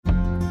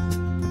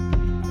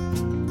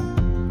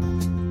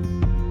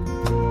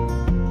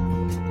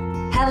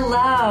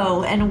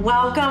Hello, and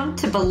welcome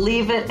to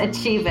Believe It,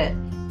 Achieve It.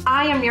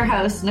 I am your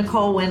host,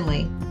 Nicole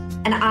Winley,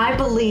 and I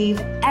believe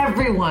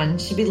everyone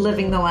should be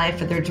living the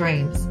life of their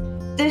dreams.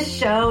 This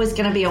show is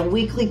going to be a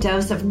weekly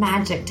dose of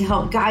magic to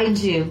help guide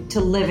you to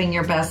living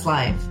your best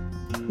life.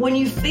 When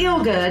you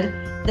feel good,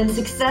 then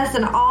success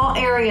in all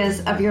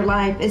areas of your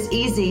life is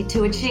easy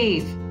to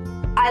achieve.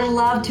 I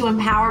love to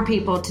empower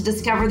people to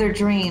discover their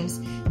dreams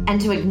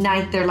and to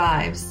ignite their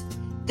lives.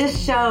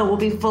 This show will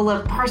be full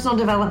of personal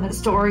development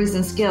stories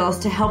and skills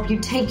to help you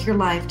take your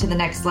life to the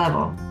next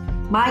level.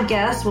 My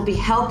guests will be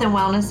health and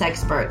wellness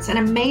experts and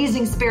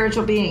amazing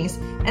spiritual beings,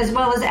 as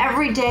well as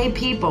everyday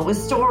people with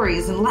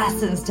stories and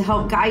lessons to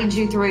help guide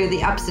you through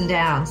the ups and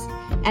downs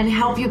and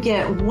help you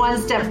get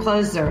one step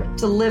closer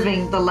to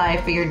living the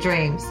life of your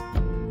dreams.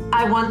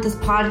 I want this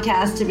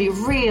podcast to be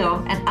real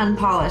and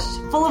unpolished,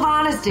 full of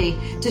honesty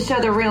to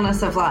show the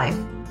realness of life.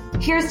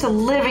 Here's to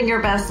living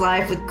your best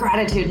life with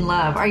gratitude and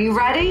love. Are you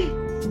ready?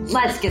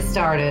 Let's get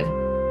started.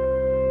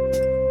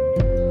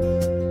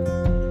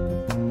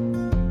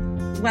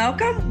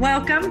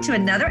 Welcome to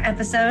another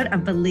episode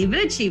of Believe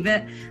It, Achieve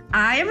It.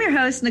 I am your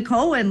host,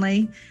 Nicole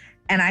Winley,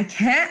 and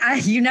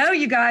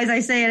you guys, I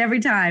say it every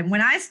time.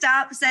 When I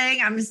stop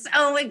saying I'm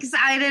so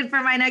excited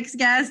for my next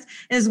guest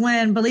is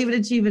when Believe It,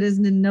 Achieve It is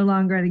no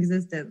longer in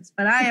existence.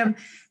 But I am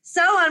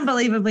so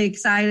unbelievably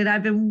excited.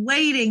 I've been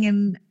waiting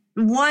and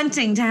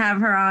wanting to have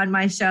her on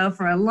my show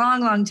for a long,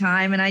 long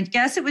time. And I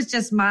guess it was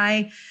just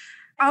my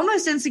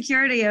almost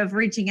insecurity of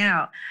reaching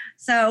out.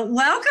 So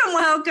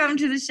welcome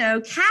to the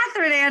show,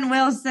 Catherine Ann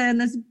Wilson,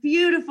 this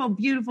beautiful,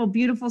 beautiful,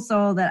 beautiful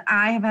soul that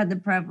I have had the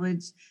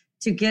privilege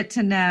to get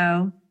to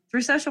know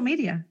through social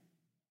media.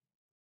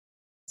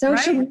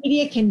 Social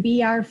media can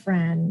be our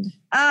friend.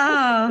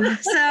 Oh,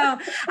 so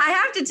I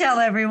have to tell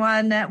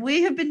everyone that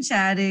we have been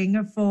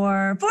chatting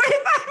for 45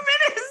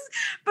 minutes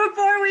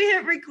before we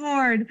hit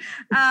record.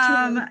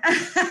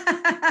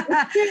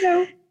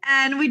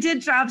 And we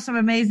did drop some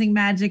amazing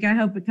magic. I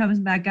hope it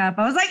comes back up.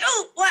 I was like,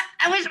 oh, what?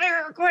 I wish we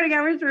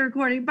were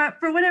recording. But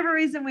for whatever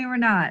reason, we were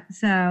not.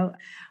 So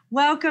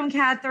welcome,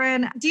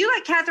 Catherine. Do you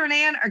like Catherine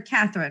Ann or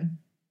Catherine?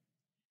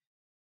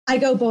 I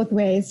go both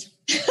ways.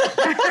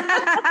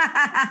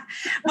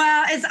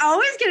 Well, it's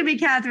always going to be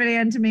Catherine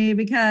Ann to me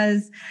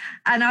because,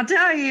 and I'll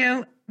tell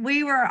you,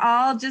 we were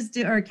all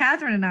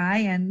Catherine and I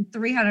and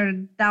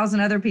 300,000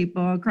 other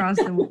people across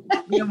the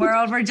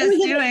world were just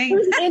it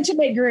was an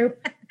intimate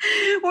group.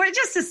 We're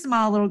just a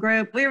small little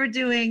group. We were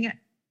doing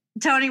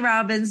Tony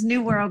Robbins'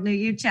 New World, New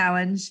You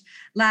Challenge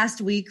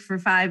last week for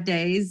 5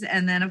 days.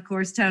 And then, of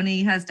course,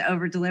 Tony has to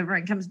over-deliver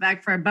and comes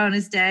back for a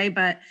bonus day.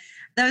 But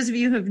those of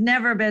you who have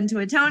never been to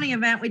a Tony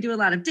event, we do a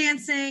lot of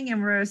dancing and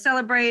we're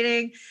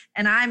celebrating.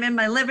 And I'm in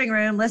my living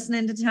room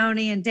listening to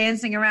Tony and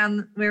dancing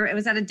around. It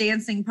was at a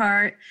dancing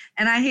part.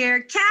 And I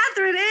hear,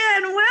 Catherine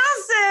Ann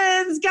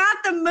Wilson's got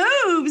the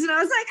moves. And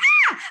I was like,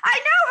 I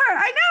know her.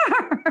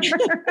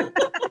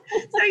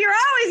 So you're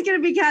always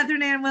going to be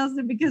Catherine Ann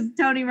Wilson because of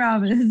Tony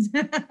Robbins.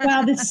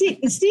 Well, the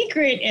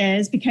secret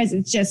is, because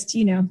it's just,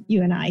 you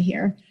and I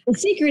here. The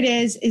secret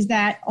is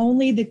that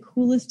only the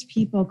coolest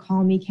people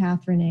call me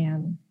Catherine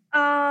Ann.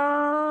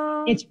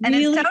 Oh, it's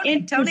really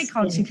interesting. Tony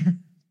called you.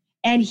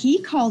 And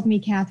he called me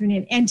Catherine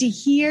Ann. And to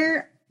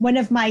hear one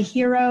of my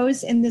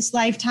heroes in this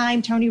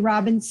lifetime, Tony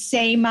Robbins,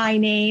 say my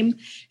name,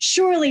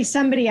 surely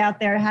somebody out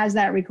there has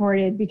that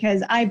recorded,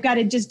 because I've got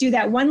to just do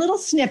that one little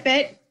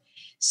snippet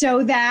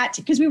so that,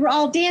 because we were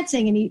all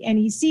dancing and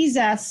he sees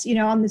us,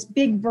 on this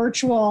big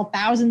virtual,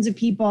 thousands of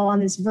people on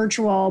this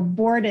virtual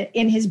board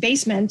in his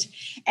basement,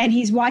 and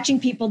he's watching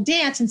people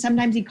dance, and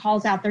sometimes he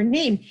calls out their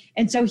name.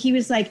 And so he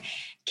was like,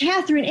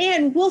 Catherine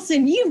Ann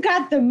Wilson, you've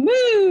got the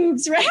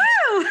moves, right?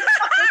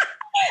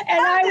 And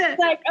I was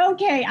like,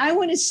 okay, I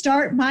want to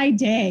start my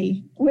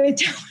day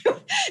with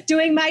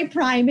doing my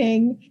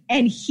priming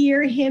and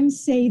hear him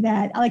say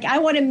that. Like, I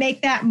want to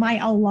make that my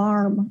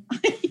alarm.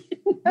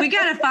 We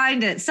got to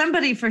find it.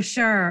 Somebody for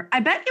sure. I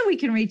bet you we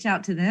can reach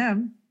out to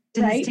them.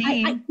 To right? His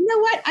team. You know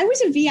what? I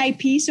was a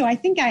VIP, so I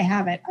think I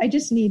have it. I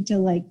just need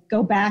to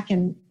go back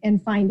and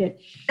find it.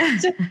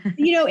 So,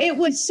 it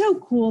was so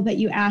cool that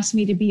you asked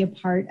me to be a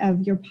part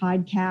of your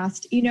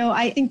podcast.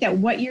 I think that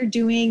what you're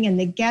doing and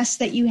the guests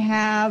that you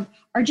have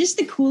are just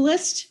the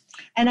coolest.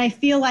 And I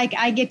feel like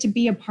I get to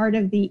be a part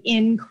of the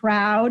in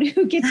crowd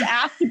who gets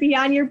asked to be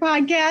on your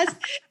podcast.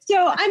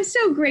 So I'm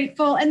so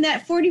grateful. And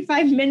that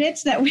 45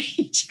 minutes that we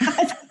just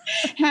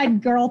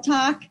had girl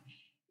talk,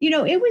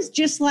 it was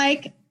just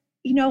like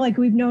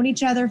we've known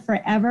each other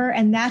forever.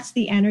 And that's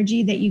the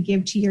energy that you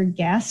give to your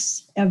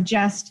guests of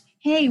just,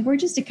 hey, we're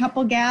just a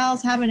couple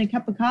gals having a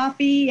cup of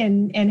coffee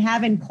and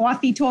having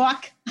coffee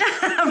talk.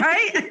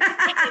 Right?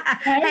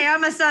 Hey,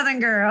 I'm a Southern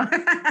girl.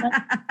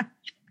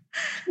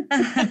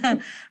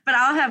 But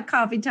I'll have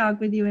coffee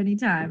talk with you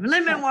anytime.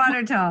 Lemon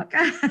water talk.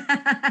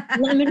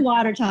 Lemon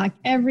water talk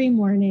every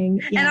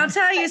morning. Yeah. And I'll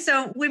tell you,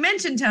 so we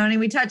mentioned Tony.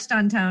 We touched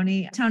on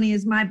Tony. Tony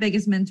is my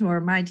biggest mentor,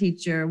 my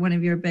teacher, one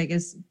of your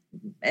biggest,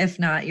 if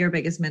not your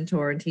biggest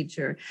mentor and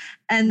teacher.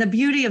 And the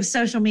beauty of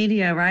social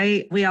media,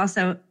 right? We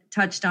also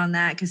touched on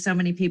that because so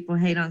many people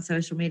hate on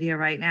social media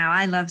right now.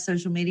 I love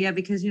social media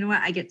because you know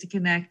what? I get to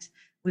connect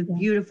with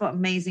beautiful,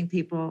 amazing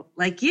people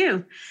like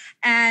you.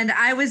 And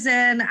I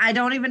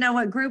don't even know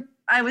what group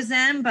I was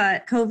in,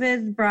 but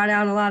COVID brought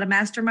out a lot of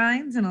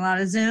masterminds and a lot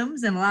of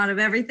Zooms and a lot of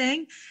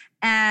everything.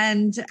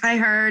 And I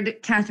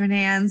heard Catherine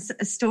Ann's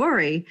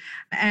story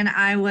and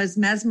I was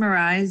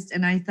mesmerized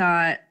and I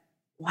thought,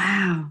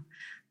 wow,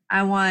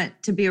 I want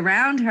to be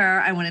around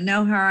her. I want to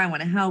know her. I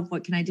want to help.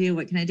 What can I do?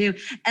 What can I do?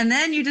 And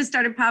then you just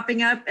started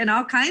popping up in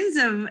all kinds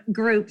of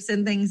groups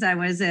and things I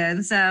was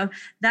in. So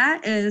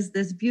that is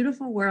this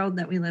beautiful world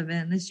that we live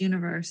in, this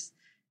universe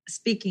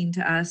speaking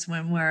to us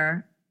when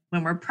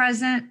we're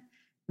present,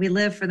 we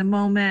live for the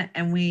moment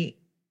and we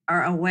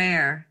are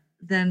aware,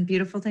 then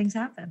beautiful things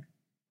happen.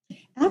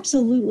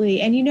 Absolutely.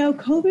 And,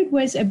 COVID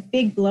was a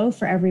big blow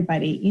for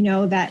everybody.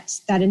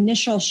 That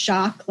initial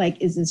shock,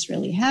 like, is this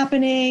really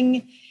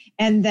happening?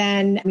 And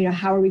then,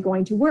 how are we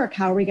going to work?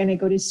 How are we going to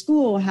go to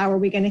school? How are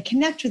we going to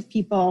connect with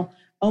people?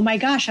 Oh my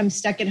gosh, I'm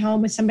stuck at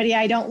home with somebody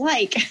I don't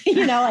like,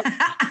 like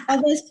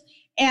all this.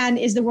 And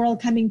is the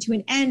world coming to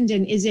an end?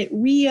 And is it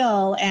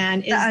real?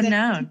 And is the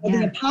unknown,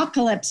 the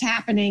apocalypse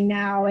happening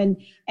now? And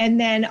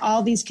then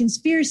all these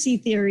conspiracy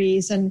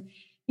theories and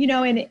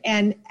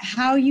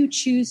how you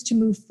choose to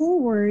move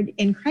forward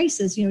in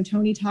crisis.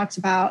 Tony talks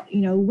about,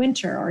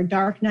 winter or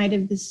dark night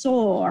of the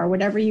soul or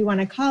whatever you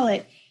want to call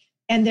it.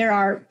 And there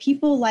are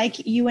people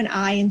like you and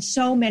I and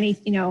so many,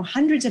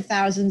 hundreds of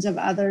thousands of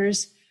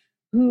others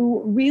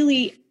who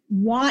really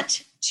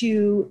want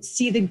to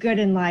see the good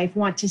in life,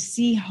 want to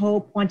see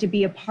hope, want to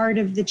be a part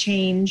of the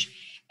change.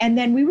 And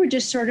then we were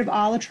just sort of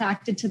all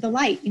attracted to the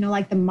light,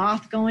 like the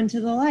moth going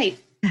to the light.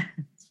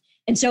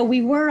 And so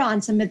we were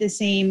on some of the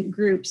same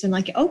groups and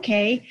like,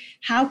 okay,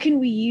 how can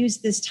we use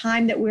this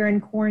time that we're in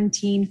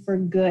quarantine for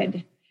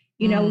good?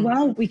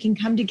 Well, we can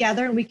come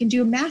together and we can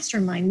do a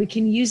mastermind. We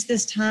can use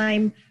this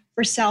time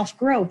for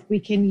self-growth. We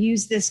can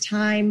use this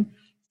time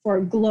for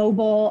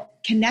global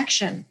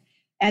connection.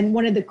 And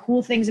one of the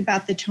cool things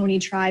about the Tony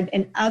Tribe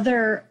and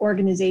other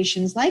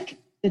organizations like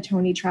the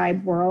Tony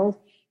Tribe World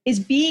is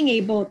being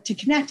able to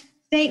connect.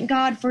 Thank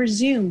God for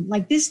Zoom.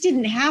 Like this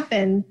didn't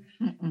happen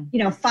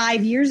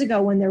 5 years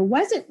ago when there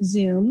wasn't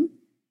Zoom.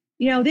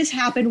 This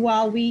happened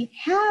while we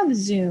have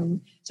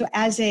Zoom. So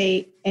as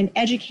an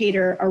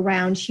educator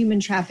around human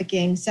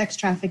trafficking, sex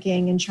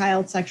trafficking, and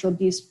child sexual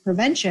abuse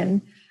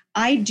prevention,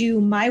 I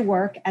do my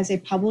work as a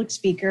public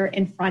speaker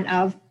in front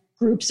of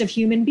groups of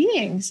human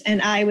beings.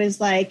 And I was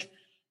like,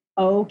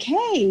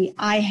 okay,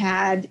 I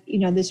had,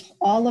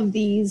 all of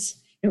these,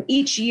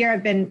 each year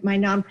I've been my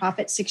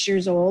nonprofit 6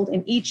 years old,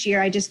 and each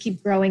year I just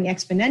keep growing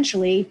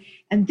exponentially.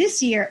 And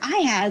this year I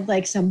had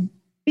like some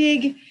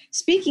big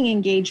speaking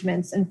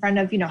engagements in front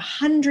of,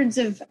 hundreds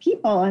of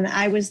people. And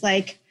I was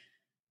like,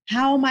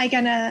 how am I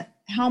gonna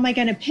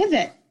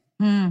pivot?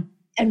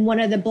 And one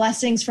of the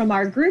blessings from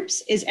our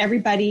groups is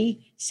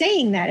everybody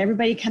saying that,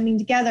 everybody coming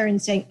together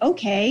and saying,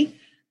 okay,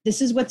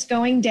 this is what's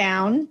going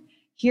down.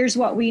 Here's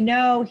what we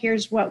know.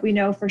 Here's what we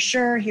know for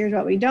sure. Here's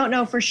what we don't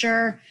know for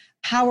sure.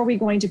 How are we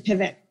going to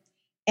pivot?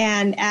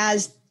 And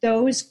as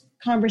those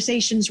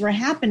conversations were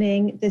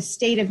happening, the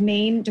state of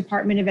Maine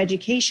Department of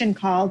Education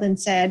called and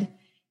said,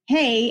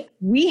 hey,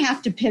 we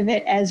have to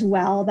pivot as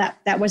well.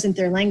 That wasn't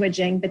their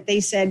languaging, but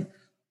they said,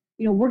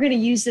 we're going to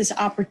use this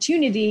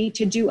opportunity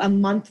to do a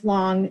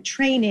month-long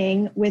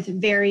training with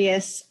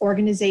various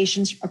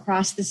organizations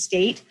across the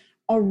state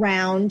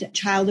around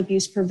child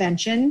abuse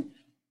prevention.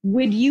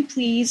 Would you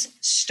please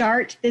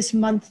start this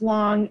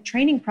month-long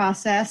training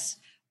process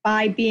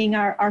by being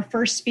our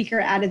first speaker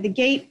out of the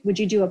gate? Would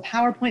you do a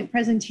PowerPoint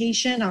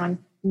presentation on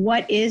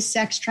what is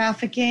sex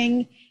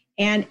trafficking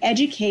and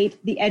educate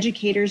the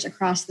educators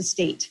across the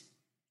state?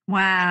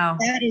 Wow.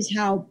 That is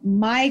how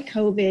my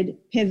COVID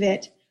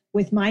pivot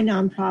with my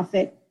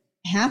nonprofit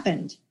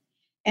happened.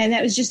 And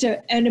that was just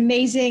an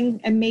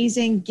amazing,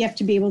 amazing gift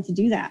to be able to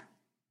do that.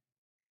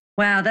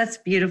 Wow, that's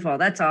beautiful.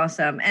 That's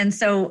awesome. And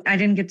so I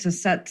didn't get to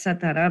set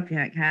that up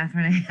yet,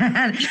 Catherine,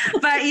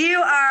 but you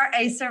are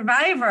a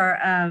survivor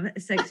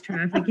of sex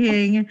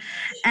trafficking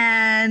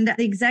and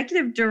the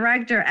executive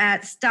director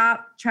at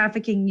Stop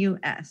Trafficking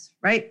US,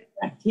 right?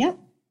 Yep.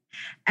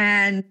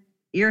 And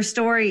your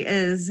story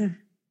is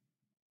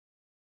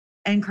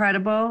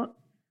incredible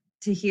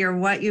to hear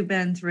what you've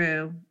been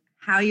through,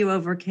 how you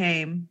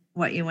overcame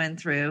what you went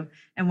through,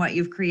 and what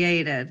you've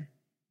created,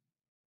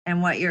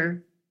 and what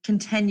you're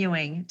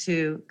continuing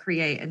to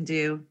create and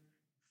do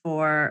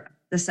for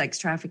the sex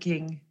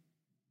trafficking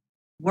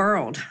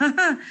world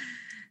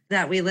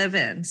that we live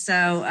in.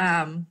 So,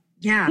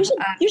 there's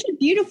a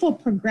beautiful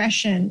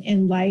progression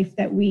in life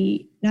that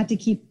we, not to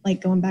keep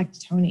like going back to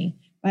Tony,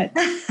 but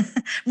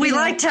we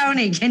like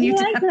Tony. Can you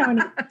like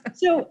Tony?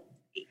 So,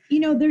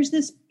 there's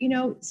this,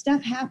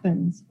 stuff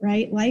happens,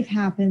 right? Life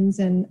happens.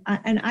 And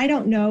I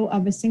don't know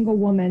of a single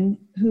woman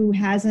who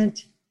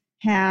hasn't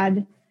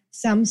had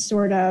some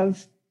sort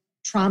of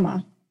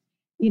trauma,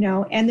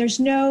 and there's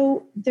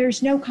no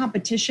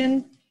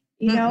competition,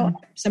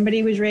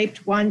 somebody was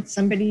raped once,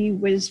 somebody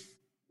was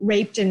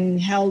raped and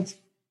held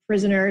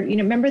prisoner.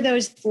 Remember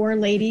those 4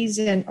 ladies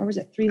or was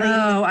it 3 ladies?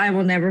 Oh, I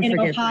will never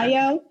forget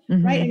Ohio, that.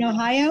 Mm-hmm. Right? In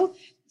Ohio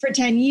for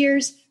 10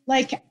 years.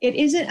 Like, it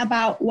isn't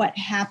about what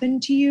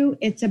happened to you.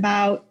 It's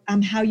about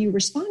how you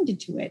responded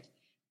to it.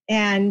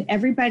 And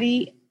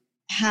everybody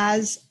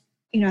has,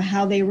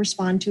 how they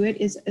respond to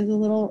it is a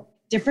little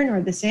different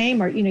or the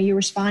same, or, you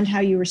respond how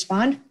you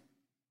respond.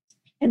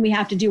 And we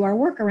have to do our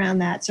work around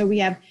that. So we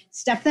have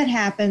stuff that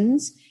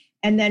happens,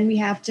 and then we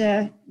have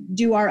to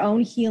do our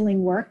own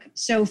healing work.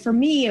 So for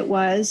me, it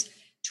was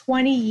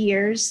 20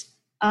 years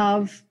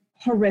of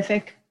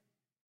horrific,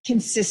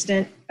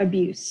 consistent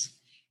abuse.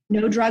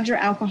 No drugs or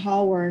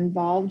alcohol were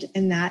involved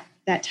in that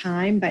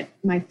time, but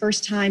my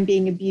first time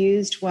being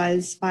abused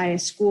was by a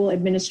school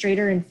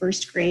administrator in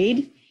first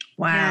grade.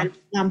 Wow.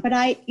 And, but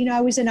I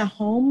was in a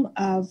home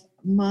of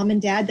mom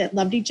and dad that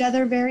loved each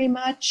other very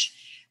much.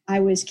 I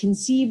was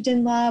conceived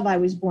in love. I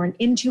was born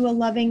into a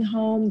loving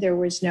home. There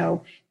was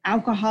no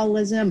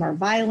alcoholism or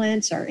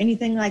violence or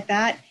anything like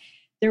that.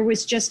 There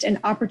was just an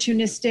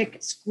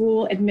opportunistic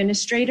school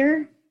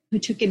administrator who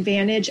took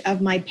advantage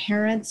of my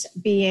parents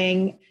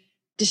being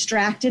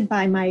distracted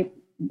by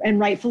and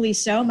rightfully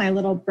so, my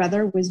little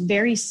brother was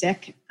very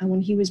sick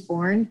when he was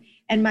born.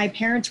 And my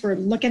parents were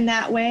looking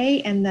that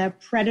way. And the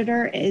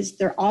predator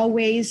they're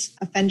always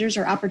offenders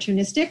or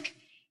opportunistic.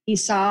 He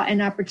saw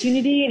an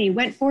opportunity and he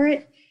went for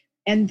it.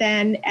 And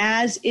then,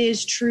 as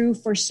is true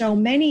for so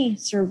many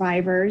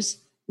survivors,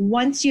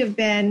 once you've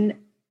been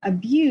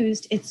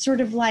abused, it's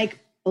sort of like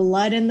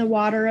blood in the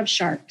water of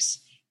sharks.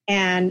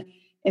 And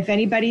if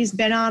anybody's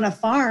been on a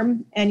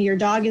farm and your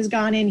dog has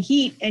gone in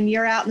heat and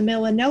you're out in the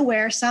middle of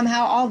nowhere,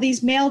 somehow all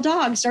these male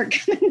dogs start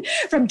coming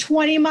from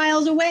 20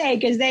 miles away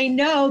because they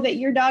know that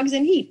your dog's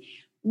in heat.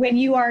 When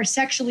you are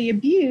sexually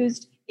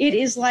abused, it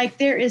is like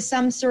there is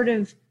some sort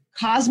of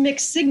cosmic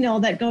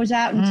signal that goes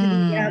out into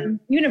the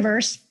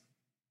universe,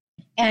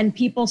 and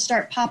people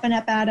start popping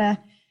up out of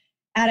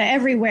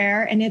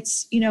everywhere. And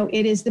it's,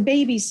 it is the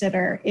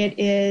babysitter. It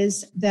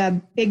is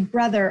the big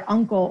brother,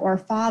 uncle, or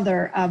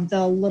father of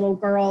the little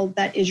girl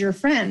that is your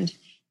friend.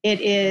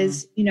 It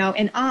is,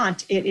 an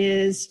aunt. It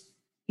is,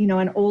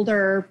 an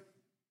older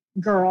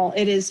girl.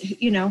 It is,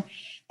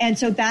 and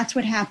so that's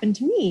what happened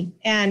to me.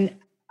 And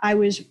I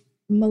was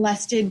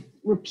molested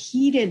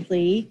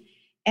repeatedly.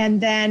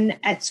 And then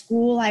at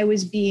school, I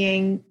was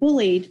being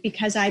bullied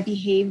because I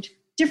behaved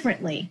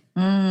differently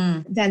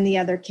than the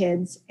other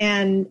kids.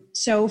 And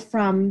so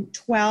from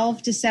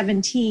 12 to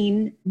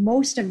 17,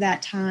 most of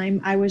that time,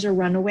 I was a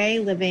runaway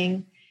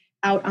living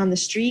out on the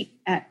street.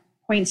 At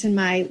points in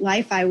my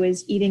life, I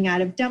was eating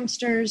out of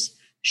dumpsters,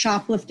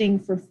 shoplifting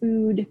for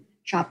food,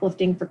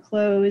 shoplifting for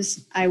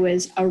clothes. I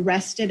was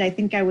arrested. I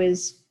think I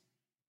was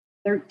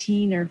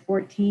 13 or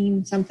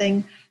 14,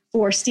 something,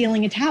 for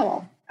stealing a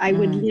towel. I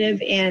would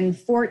live in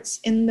forts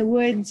in the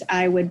woods.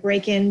 I would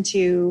break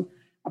into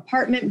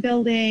apartment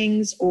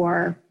buildings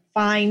or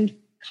find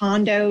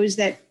condos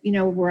that,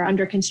 were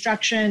under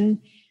construction.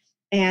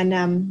 And,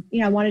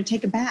 I wanted to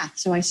take a bath.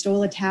 So I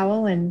stole a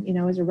towel and,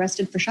 was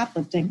arrested for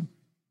shoplifting.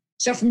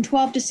 So from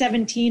 12 to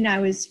 17, I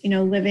was,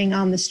 living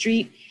on the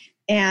street.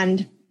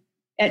 And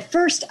at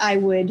first I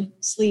would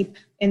sleep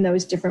in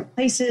those different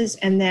places.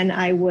 And then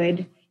I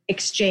would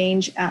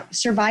exchange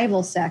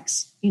survival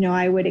sex.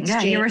 I would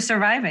exchange. Yeah, you were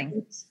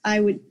surviving. I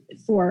would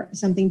for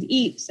something to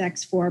eat,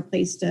 sex for a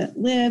place to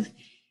live.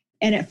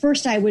 And at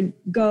first I would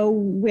go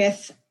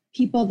with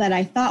people that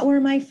I thought were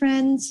my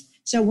friends.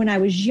 So when I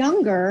was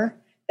younger,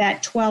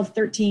 that 12,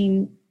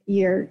 13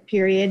 year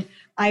period,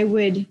 I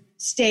would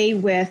stay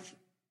with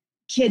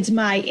kids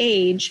my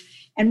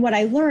age. And what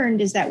I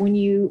learned is that when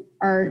you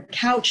are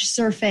couch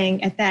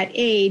surfing at that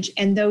age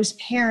and those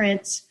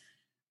parents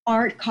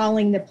aren't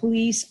calling the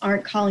police,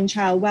 aren't calling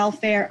child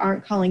welfare,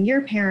 aren't calling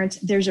your parents,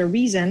 there's a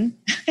reason.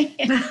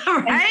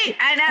 Right?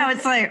 I know.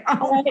 It's like,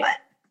 oh, what?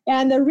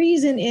 And the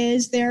reason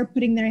is they're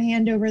putting their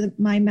hand over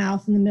my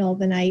mouth in the middle of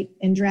the night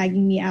and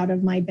dragging me out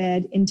of my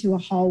bed into a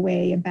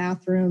hallway, a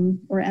bathroom,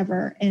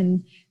 wherever,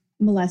 and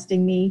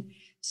molesting me.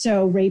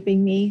 So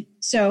raping me.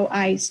 So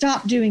I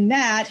stopped doing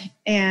that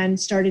and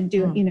started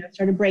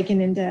started breaking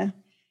into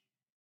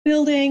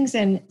buildings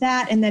and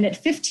that. And then at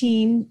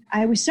 15,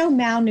 I was so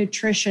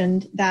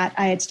malnutritioned that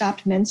I had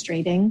stopped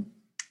menstruating.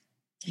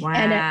 Wow.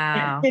 And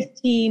at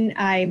 15,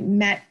 I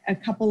met a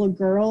couple of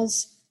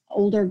girls,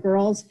 older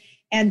girls,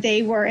 and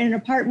they were in an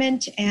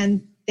apartment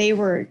and they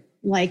were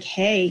like,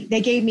 hey,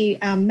 they gave me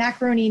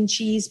macaroni and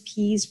cheese,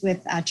 peas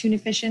with tuna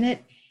fish in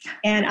it.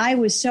 And I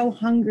was so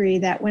hungry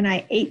that when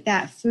I ate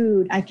that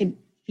food, I could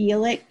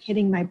feel it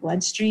hitting my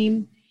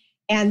bloodstream.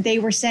 And they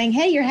were saying,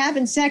 hey, you're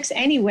having sex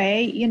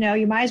anyway. You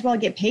might as well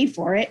get paid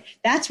for it.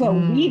 That's what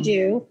we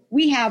do.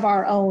 We have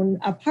our own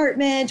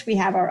apartment. We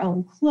have our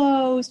own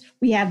clothes.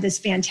 We have this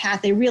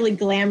fantastic, they really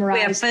glamorized. We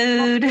have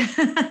food.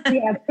 We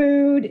have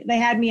food. They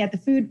had me at the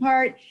food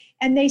part.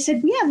 And they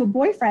said, we have a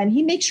boyfriend.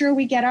 He makes sure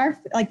we get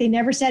they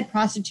never said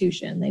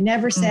prostitution. They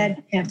never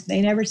said pimp.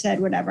 They never said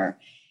whatever.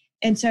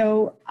 And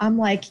so I'm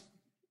like,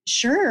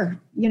 sure,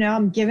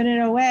 I'm giving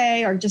it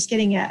away or just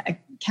getting a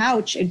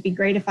couch. It'd be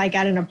great if I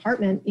got an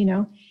apartment,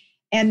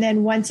 And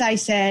then once I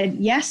said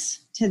yes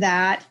to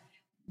that,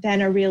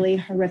 then a really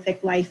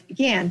horrific life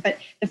began. But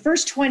the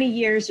first 20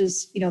 years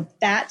was,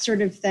 that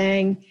sort of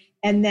thing.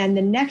 And then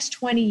the next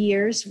 20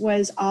 years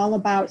was all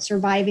about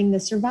surviving the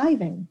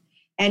surviving.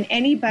 And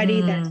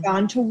anybody that's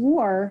gone to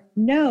war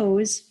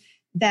knows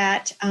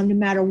that no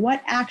matter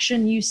what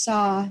action you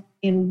saw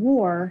in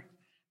war,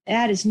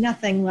 that is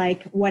nothing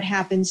like what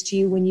happens to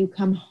you when you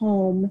come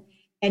home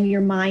and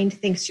your mind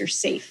thinks you're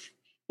safe.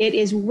 It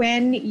is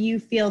when you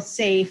feel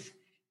safe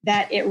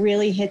that it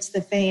really hits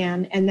the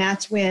fan. And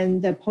that's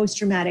when the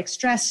post-traumatic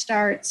stress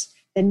starts,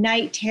 the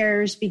night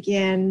terrors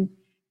begin,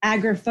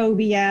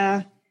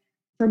 agoraphobia.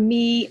 For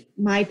me,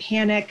 my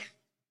panic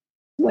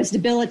was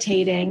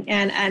debilitating.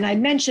 And I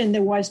mentioned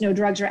there was no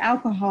drugs or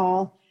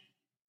alcohol.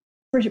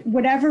 For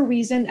whatever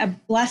reason, a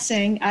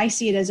blessing, I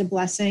see it as a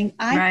blessing.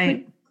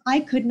 I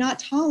could not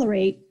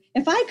tolerate.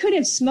 If I could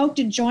have smoked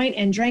a joint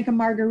and drank a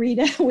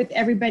margarita with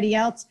everybody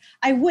else,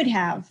 I would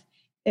have.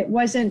 It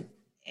wasn't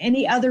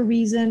any other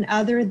reason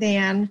other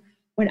than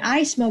when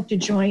I smoked a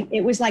joint,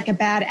 it was like a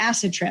bad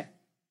acid trip.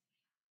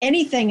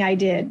 Anything I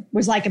did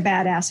was like a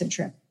bad acid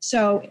trip.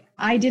 So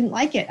I didn't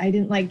like it. I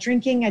didn't like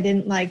drinking. I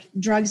didn't like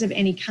drugs of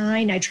any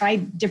kind. I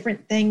tried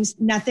different things.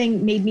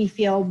 Nothing made me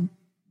feel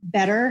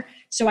better.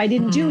 So I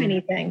didn't do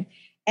anything.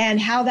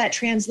 And how that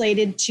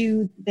translated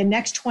to the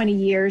next 20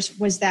 years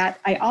was that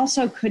I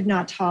also could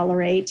not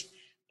tolerate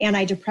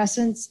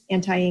antidepressants,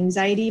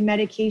 anti-anxiety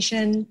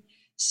medication.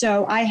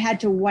 So I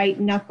had to white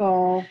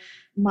knuckle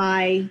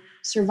my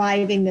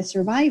surviving the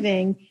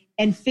surviving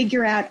and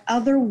figure out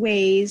other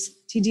ways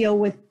to deal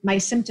with my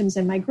symptoms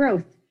and my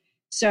growth.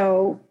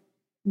 So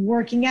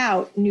working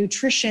out,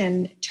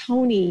 nutrition,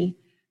 Tony,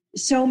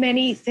 so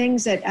many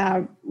things that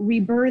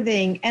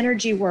rebirthing,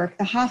 energy work,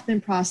 the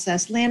Hoffman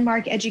process,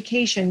 landmark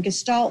education,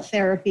 Gestalt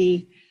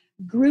therapy,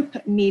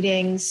 group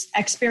meetings,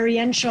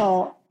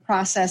 experiential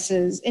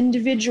processes,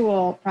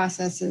 individual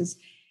processes,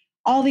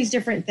 all these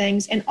different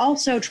things, and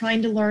also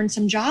trying to learn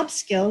some job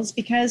skills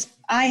because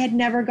I had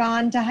never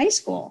gone to high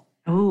school.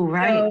 Oh,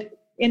 right. So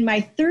in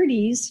my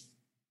 30s,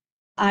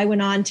 I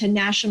went on to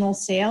national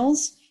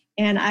sales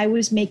and I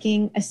was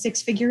making a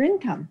six-figure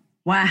income.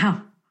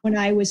 Wow. When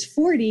I was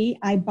 40,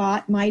 I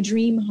bought my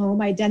dream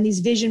home. I'd done these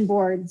vision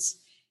boards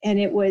and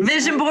it was...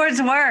 Vision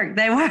boards work.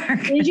 They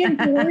work. Vision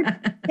boards,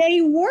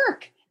 they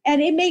work.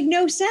 And it made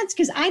no sense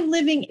because I'm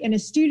living in a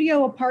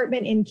studio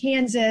apartment in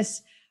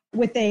Kansas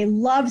with a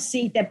love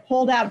seat that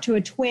pulled out to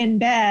a twin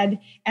bed.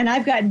 And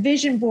I've got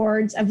vision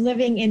boards of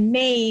living in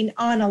Maine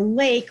on a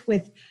lake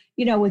with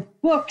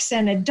books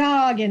and a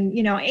dog and,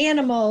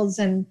 animals.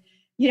 And,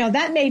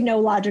 that made no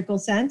logical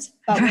sense.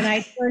 But when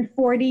I turned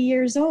 40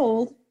 years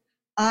old,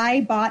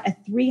 I bought a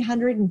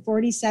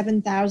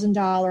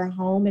 $347,000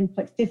 home and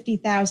put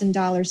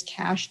 $50,000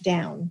 cash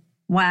down.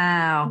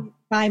 Wow.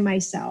 By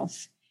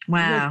myself.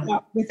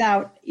 Wow.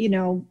 Without,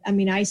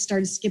 I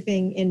started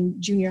skipping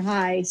in junior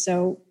high.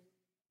 So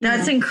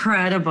that's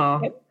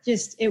incredible.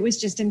 It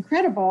was just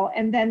incredible.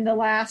 And then the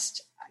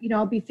last,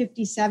 I'll be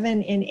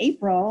 57 in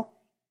April.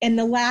 In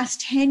the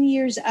last 10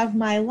 years of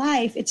my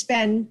life, it's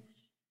been,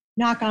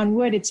 knock on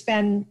wood, it's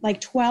been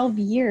like 12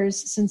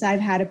 years since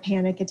I've had a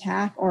panic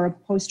attack or a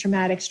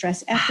post-traumatic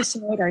stress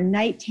episode or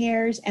night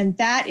terrors. And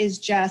that is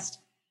just,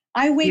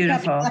 I wake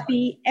beautiful. Up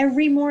happy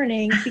every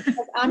morning because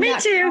I'm Me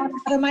not too.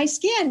 out of my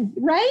skin,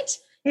 right?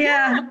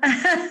 Yeah.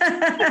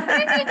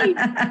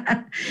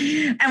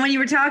 And when you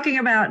were talking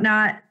about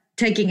not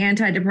taking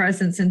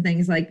antidepressants and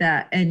things like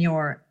that in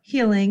your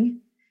healing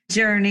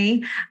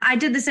journey, I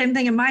did the same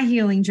thing in my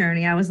healing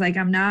journey. I was like,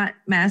 I'm not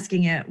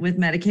masking it with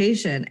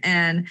medication.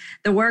 And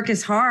the work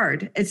is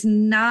hard. It's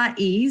not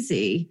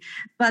easy.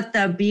 But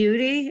the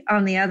beauty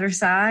on the other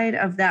side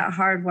of that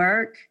hard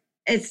work,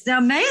 it's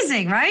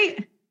amazing,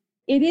 right?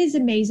 It is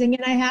amazing.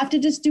 And I have to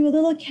just do a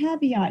little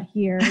caveat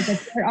here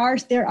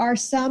that there are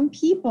some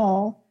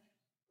people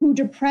who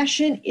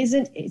depression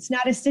it's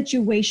not a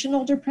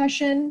situational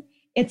depression.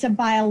 It's a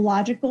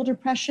biological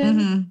depression.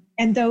 Mm-hmm.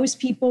 And those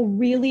people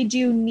really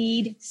do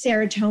need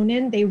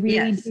serotonin. They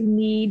really do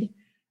need,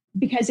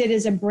 because it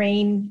is a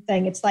brain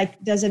thing. It's like,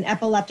 does an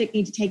epileptic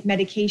need to take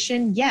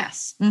medication?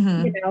 Yes.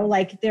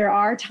 Mm-hmm. There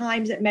are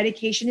times that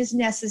medication is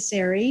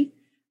necessary,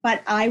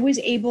 but I was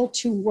able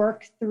to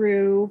work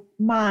through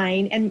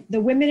mine. And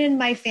the women in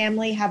my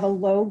family have a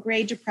low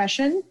grade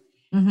depression.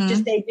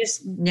 Mm-hmm. They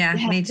just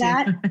have me too.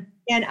 that.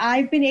 And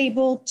I've been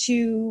able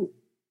to,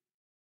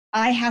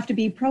 I have to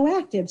be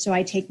proactive. So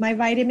I take my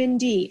vitamin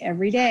D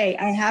every day.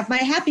 I have my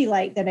Happy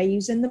Light that I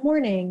use in the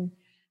morning.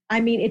 I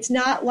mean, it's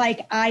not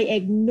like I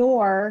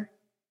ignore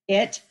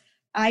it.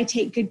 I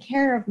take good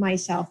care of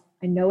myself.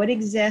 I know it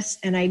exists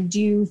and I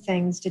do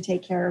things to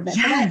take care of it.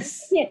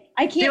 Yes. But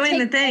I can't doing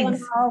take the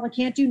things. Tylenol. I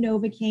can't do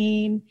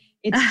Novocaine.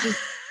 It's just...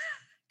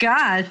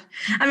 God.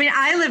 I mean,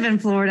 I live in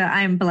Florida.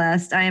 I am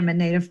blessed. I am a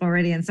native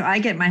Floridian. So I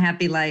get my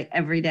Happy Light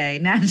every day,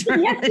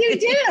 naturally. Yes, you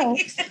do.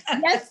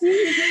 Yes,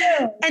 you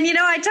do. And,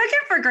 I took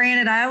it for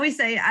granted. I always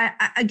say,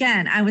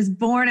 I was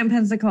born in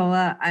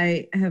Pensacola.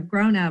 I have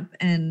grown up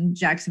in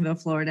Jacksonville,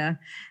 Florida.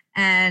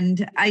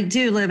 And I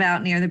do live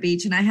out near the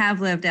beach, and I have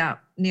lived out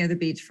near the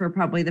beach for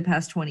probably the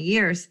past 20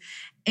 years.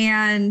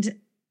 And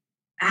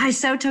I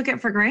so took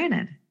it for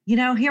granted.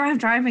 Here I'm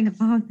driving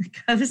along the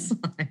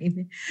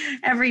coastline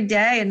every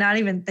day and not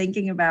even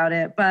thinking about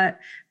it. But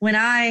when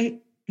I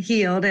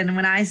healed and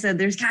when I said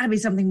there's got to be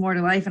something more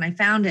to life and I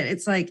found it,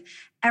 it's like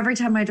every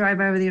time I drive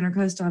over the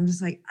Intercoastal, I'm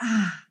just like,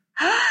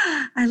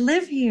 I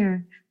live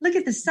here. Look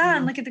at the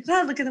sun, look at the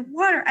cloud, look at the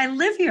water. I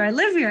live here. I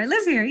live here. I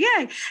live here.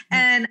 Yay.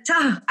 And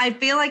I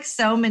feel like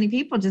so many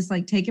people just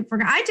like take it for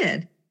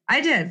granted.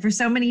 I did for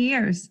so many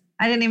years.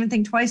 I didn't even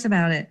think twice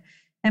about it.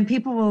 And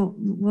people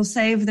will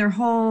save their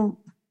whole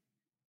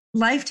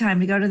lifetime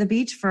to go to the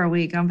beach for a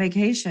week on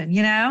vacation,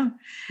 Yeah.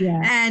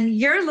 And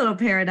your little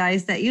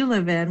paradise that you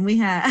live in, we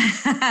had,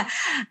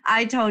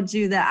 I told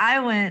you that I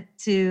went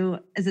to,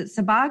 is it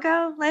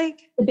Sebago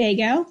Lake?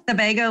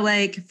 Sebago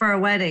Lake for a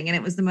wedding. And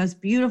it was the most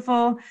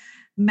beautiful,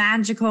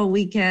 magical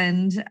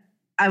weekend.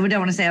 I don't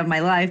want to say of my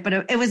life, but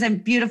it was a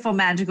beautiful,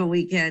 magical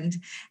weekend.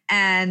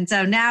 And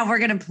so now we're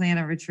going to plan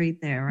a retreat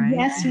there, right?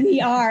 Yes,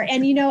 we are.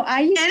 And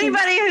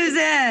anybody who's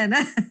in.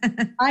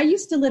 I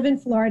used to live in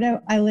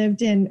Florida. I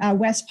lived in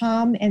West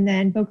Palm and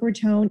then Boca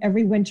Raton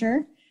every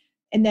winter,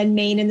 and then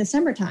Maine in the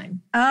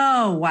summertime.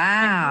 Oh,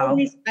 wow.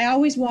 I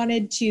always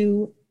wanted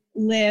to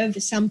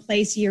live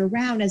someplace year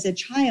round as a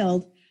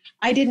child.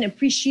 I didn't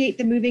appreciate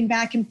the moving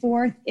back and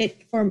forth.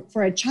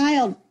 For a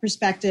child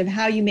perspective,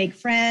 how you make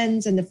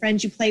friends and the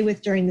friends you play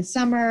with during the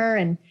summer.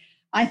 And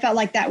I felt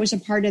like that was a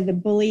part of the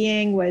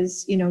bullying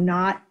was,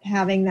 not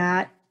having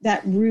that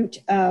root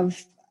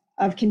of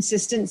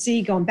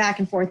consistency going back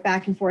and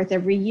forth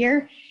every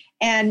year.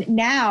 And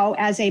now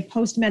as a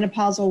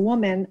postmenopausal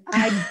woman,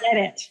 I get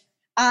it.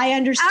 I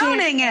understand.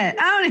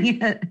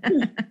 Owning it.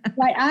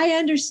 Right. I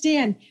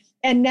understand.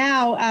 And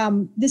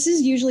now this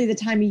is usually the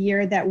time of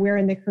year that we're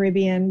in the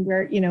Caribbean,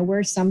 where,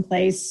 we're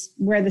someplace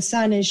where the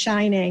sun is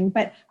shining.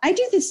 But I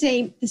do the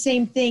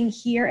same thing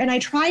here. And I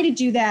try to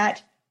do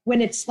that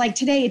when it's like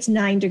today, it's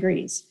 9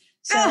 degrees.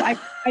 So I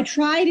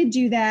try to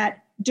do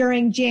that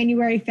during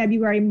January,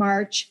 February,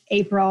 March,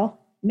 April,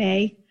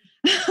 May.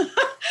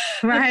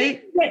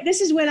 Right.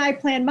 This is when I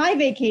plan my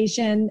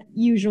vacation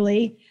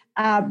usually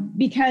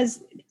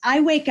because I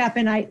wake up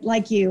and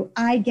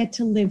I get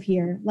to live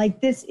here.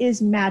 Like this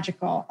is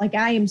magical. Like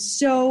I am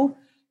so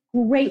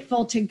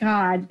grateful to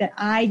God that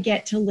I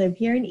get to live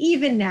here. And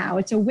even now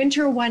it's a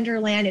winter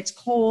wonderland. It's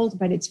cold,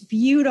 but it's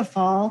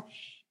beautiful.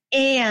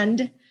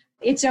 And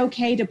it's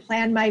okay to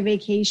plan my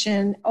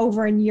vacation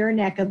over in your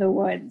neck of the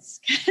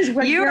woods.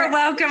 You are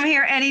welcome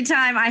here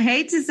anytime. I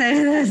hate to say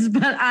this,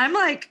 but I'm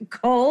like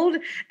cold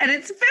and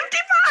it's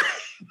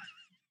 55.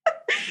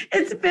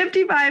 It's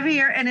 55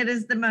 here and it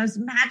is the most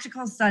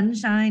magical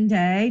sunshine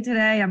day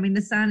today. I mean,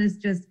 the sun is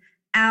just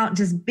out,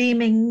 just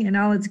beaming in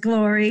all its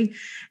glory.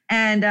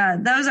 And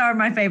those are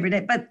my favorite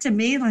days. But to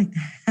me, like,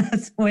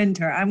 that's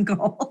winter. I'm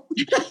cold.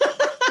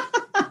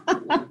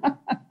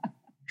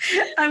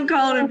 I'm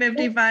cold at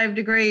 55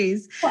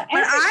 degrees. Well,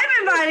 but I'm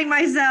inviting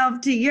myself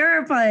to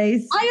your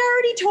place. I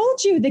already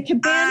told you the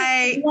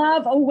Cabana of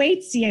Love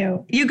awaits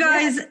you. You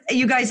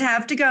guys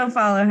have to go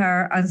follow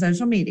her on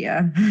social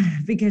media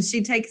because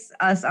she takes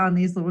us on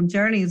these little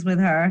journeys with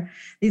her,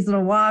 these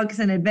little walks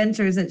and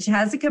adventures. And she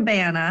has a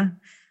cabana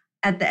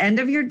at the end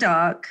of your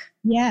dock.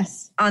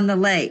 Yes. On the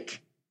lake.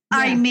 Yeah.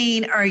 I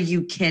mean, are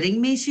you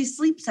kidding me? She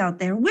sleeps out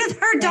there with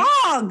her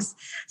dogs.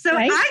 So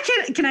right?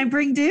 Can I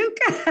bring Duke?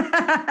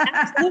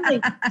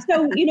 Absolutely.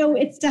 So,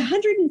 it's a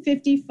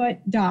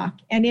 150-foot dock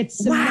and it's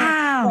cement.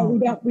 Wow.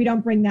 So we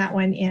don't bring that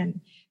one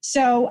in.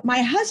 So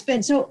my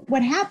husband,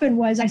 what happened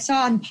was I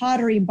saw on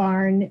Pottery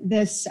Barn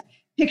this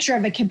picture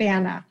of a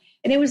cabana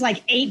and it was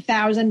like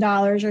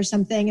 $8,000 or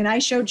something. And I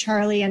showed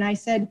Charlie and I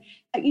said,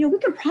 we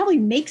could probably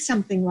make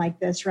something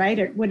like this, right?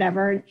 Or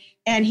whatever.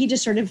 And he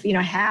just sort of,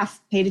 half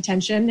paid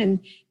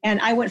attention.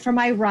 And I went for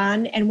my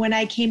run. And when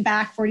I came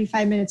back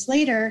 45 minutes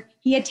later,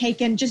 he had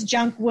taken just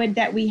junk wood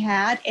that we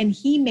had and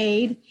he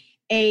made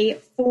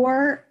a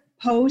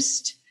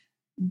 4-post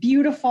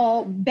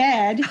beautiful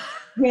bed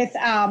with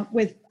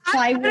plywood.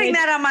 I'm putting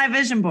that on my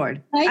vision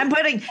board. Right? I'm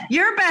putting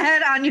your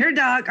bed on your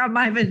dock on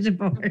my vision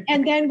board.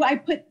 And then we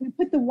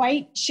put the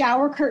white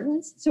shower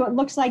curtains. So it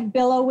looks like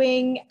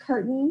billowing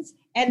curtains.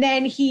 And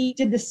then he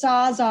did the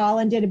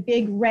Sawzall and did a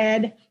big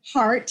red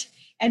heart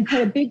and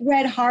put a big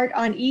red heart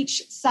on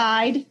each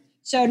side.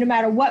 So no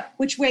matter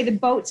which way the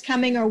boat's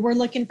coming or we're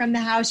looking from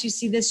the house, you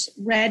see this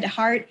red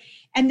heart.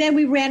 And then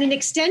we ran an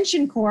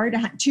extension cord,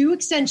 2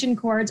 extension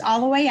cords all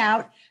the way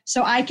out.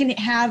 So I can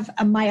have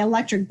my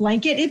electric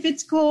blanket if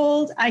it's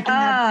cold. I can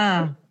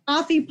have a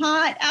coffee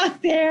pot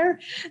out there.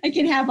 I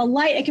can have a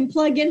light. I can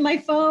plug in my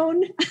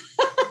phone.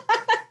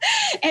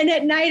 And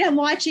at night I'm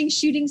watching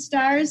shooting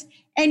stars.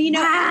 And,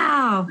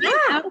 wow.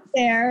 I'm out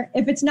there.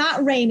 If it's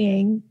not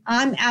raining,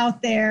 I'm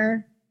out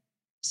there.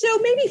 So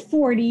maybe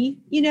 40,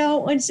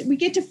 once we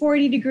get to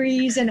 40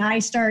 degrees and I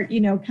start,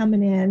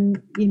 coming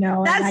in,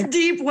 That's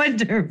deep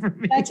winter for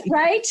me. That's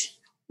right.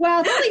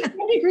 Well, it's like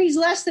 10 degrees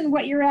less than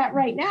what you're at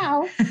right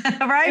now.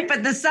 Right?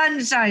 But the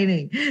sun's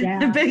shining.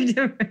 Yeah. Big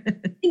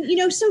difference.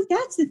 And, so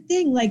that's the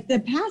thing. Like the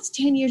past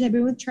 10 years, I've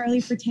been with Charlie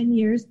for 10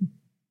 years.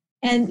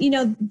 And,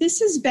 this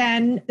has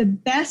been the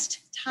best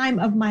time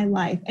of my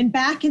life. And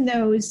back in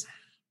those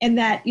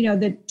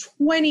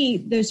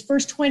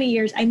first 20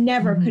 years, I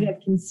never could have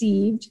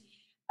conceived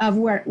of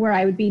where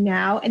I would be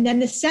now. And then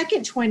the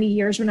second 20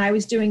 years when I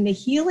was doing the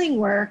healing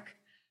work,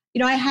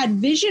 I had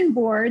vision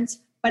boards,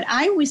 but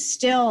I was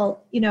still,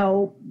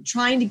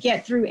 trying to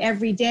get through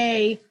every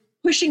day,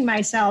 pushing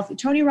myself.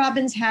 Tony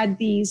Robbins had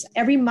these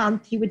every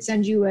month. He would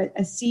send you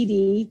a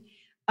CD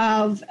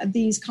of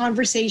these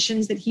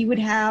conversations that he would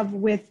have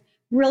with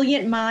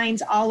brilliant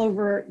minds all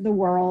over the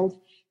world.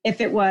 If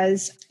it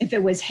was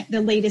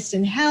the latest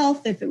in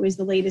health, if it was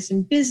the latest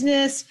in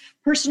business,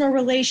 personal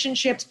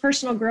relationships,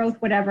 personal growth,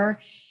 whatever.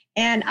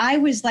 And I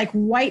was like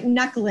white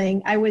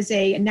knuckling. I was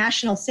a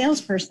national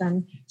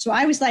salesperson. So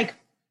I was like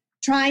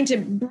trying to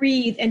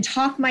breathe and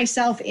talk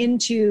myself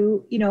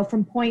into,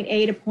 from point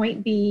A to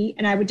point B.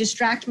 And I would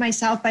distract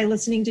myself by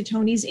listening to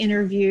Tony's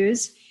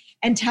interviews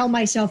and tell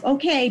myself,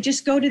 okay,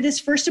 just go to this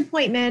first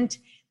appointment.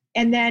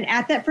 And then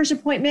at that first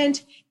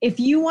appointment, if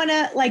you want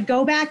to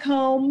go back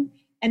home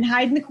and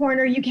hide in the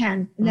corner, you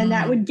can. And then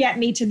that would get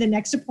me to the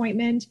next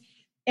appointment.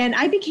 And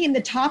I became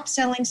the top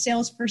selling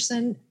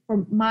salesperson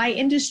for my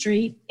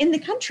industry in the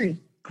country.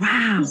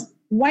 Wow.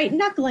 White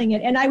knuckling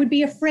it. And I would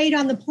be afraid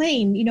on the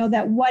plane,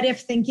 that what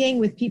if thinking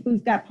with people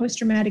who've got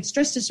post-traumatic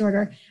stress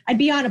disorder. I'd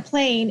be on a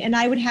plane and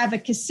I would have a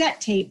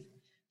cassette tape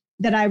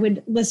that I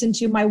would listen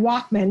to, my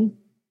Walkman,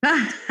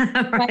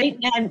 right?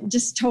 And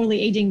just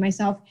totally aging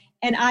myself.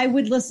 And I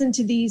would listen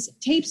to these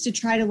tapes to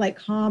try to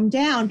calm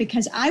down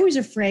because I was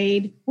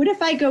afraid, what if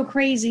I go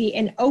crazy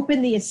and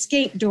open the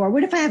escape door?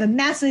 What if I have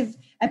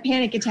a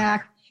panic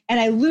attack and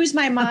I lose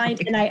my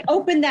mind and I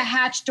open the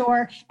hatch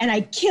door and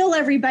I kill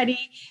everybody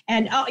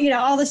and,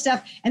 all this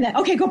stuff. And then,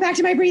 okay, go back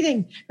to my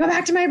breathing.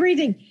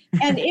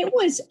 And it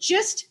was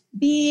just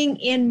being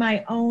in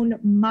my own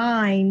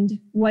mind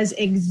was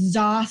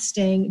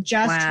exhausting,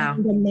 just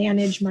trying to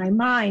manage my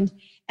mind.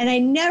 And I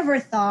never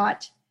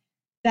thought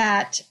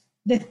that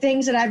the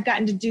things that I've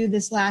gotten to do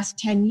this last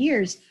 10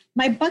 years,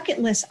 my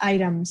bucket list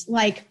items,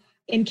 like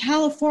in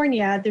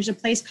California, there's a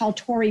place called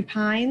Torrey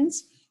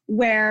Pines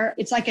where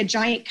it's like a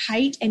giant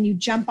kite and you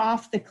jump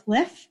off the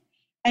cliff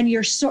and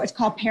it's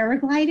called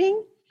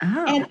paragliding.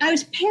 Oh. And I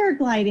was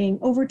paragliding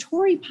over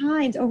Torrey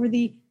Pines, over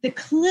the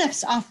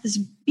cliffs off this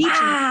beach in the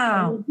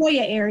La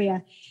Jolla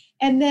area.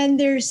 And then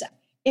there's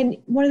in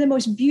one of the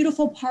most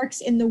beautiful parks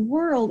in the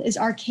world is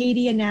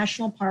Arcadia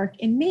National Park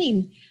in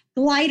Maine.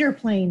 Glider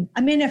plane.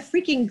 I'm in a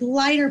freaking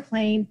glider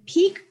plane,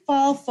 peak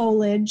fall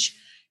foliage,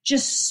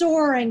 just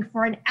soaring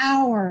for an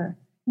hour,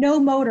 no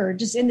motor,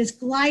 just in this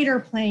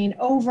glider plane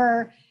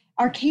over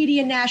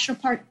Arcadia National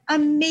Park.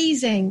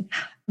 Amazing.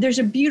 There's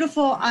a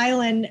beautiful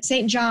island,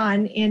 St.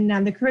 John in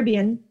the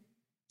Caribbean.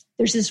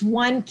 There's this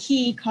one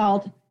key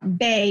called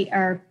Bay,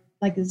 or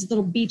like this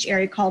little beach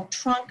area called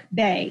Trunk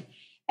Bay.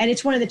 And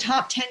it's one of the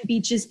top 10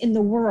 beaches in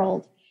the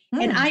world.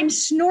 And I'm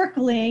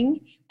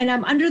snorkeling and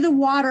I'm under the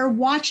water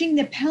watching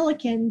the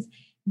pelicans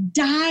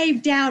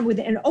dive down with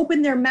it and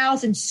open their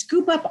mouths and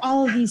scoop up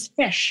all of these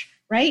fish,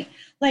 right?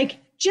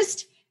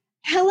 Just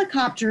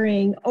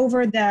helicoptering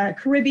over the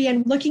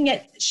Caribbean, looking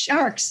at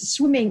sharks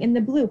swimming in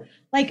the blue,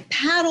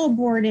 paddle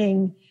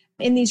boarding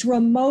in these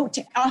remote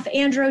off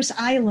Andros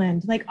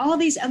Island, all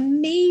these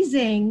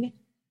amazing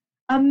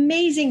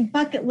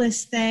bucket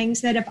list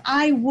things that if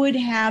I would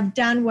have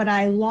done what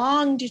I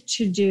longed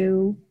to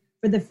do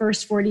for the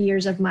first 40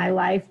 years of my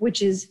life,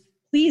 which is,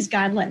 please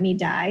God, let me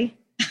die.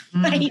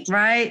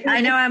 Right.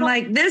 I know. I'm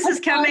like, this is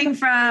coming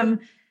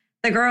from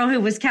the girl who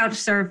was couch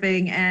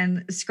surfing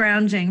and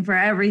scrounging for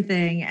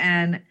everything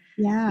and,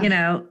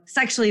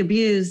 sexually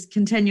abused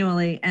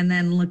continually. And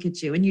then look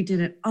at you. And you did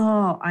it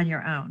all on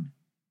your own.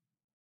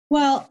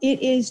 Well,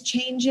 it is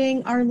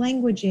changing our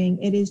languaging.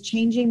 It is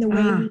changing the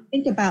way we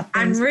think about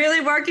things. I'm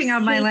really working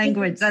on my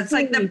language. That's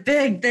the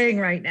big thing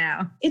right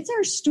now. It's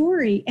our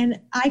story. And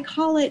I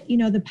call it,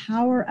 the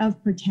power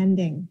of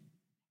pretending.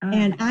 Oh.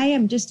 And I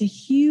am just a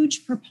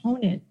huge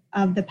proponent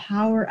of the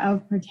power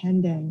of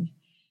pretending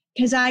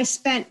because I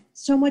spent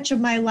so much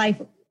of my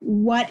life,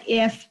 what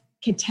if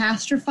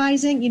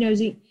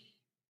catastrophizing,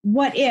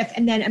 what if,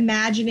 and then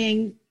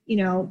imagining,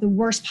 the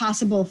worst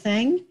possible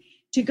thing.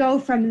 To go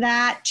from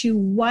that to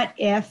what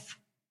if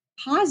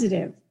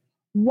positive?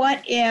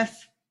 What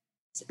if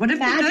the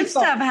good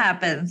stuff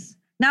happens?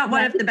 Not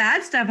what if the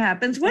bad stuff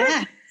happens?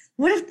 What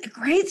if the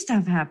great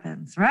stuff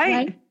happens,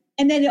 right?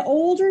 And then the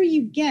older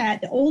you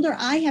get, the older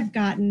I have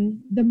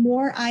gotten, the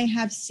more I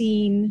have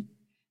seen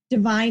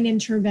divine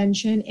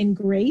intervention and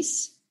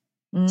grace.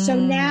 So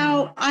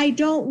now I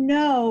don't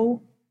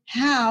know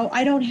how,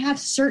 I don't have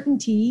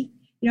certainty,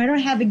 I don't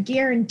have a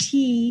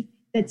guarantee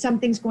that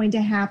something's going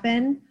to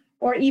happen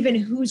or even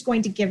who's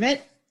going to give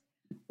it.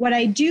 What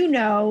I do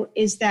know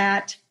is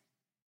that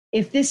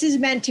if this is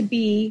meant to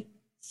be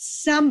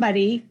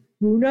somebody,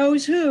 who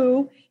knows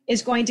who,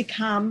 is going to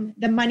come,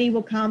 the money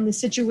will come, the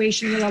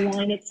situation will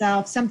align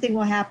itself, something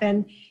will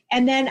happen.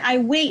 And then I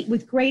wait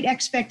with great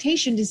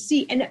expectation to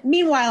see. And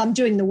meanwhile, I'm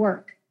doing the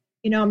work.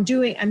 I'm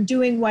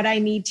doing what I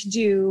need to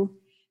do.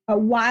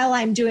 But while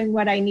I'm doing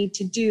what I need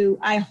to do,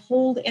 I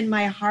hold in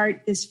my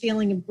heart this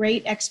feeling of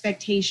great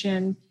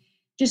expectation,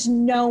 just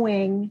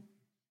knowing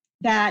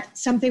that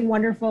something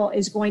wonderful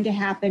is going to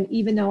happen,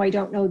 even though I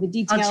don't know the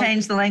details. I'll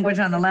change the language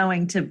on the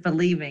knowing to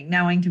believing,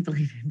 knowing to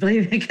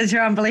believing because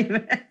you're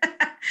unbelieving.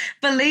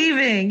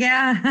 Believing,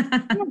 yeah.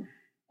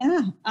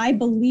 Yeah, I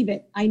believe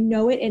it. I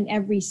know it in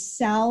every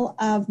cell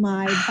of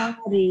my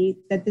body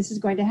that this is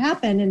going to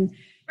happen. And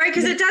right,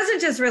 because it doesn't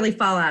just really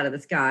fall out of the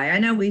sky. I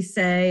know we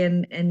say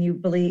and you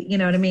believe, you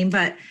know what I mean?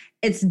 But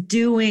it's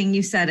doing,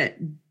 you said it,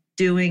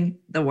 doing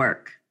the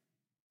work.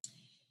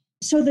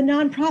 So the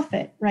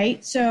nonprofit,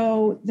 right?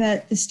 So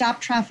the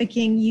Stop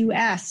Trafficking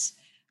US.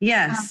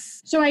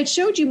 Yes. So I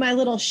showed you my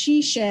little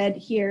she shed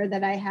here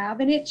that I have,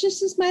 and it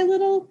just is my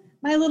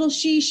little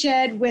she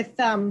shed with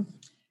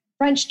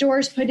French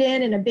doors put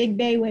in and a big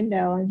bay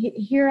window. And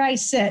here I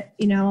sit,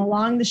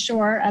 along the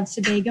shore of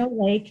Sebago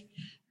Lake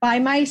by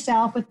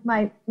myself with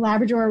my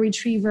Labrador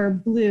Retriever.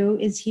 Blue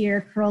is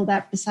here curled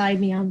up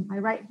beside me on my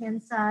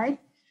right-hand side.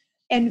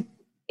 And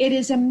it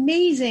is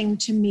amazing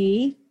to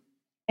me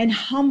and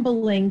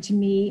humbling to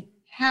me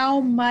how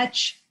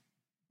much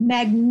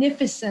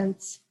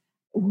magnificence,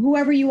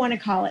 whoever you want to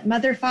call it,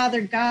 Mother,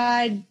 Father,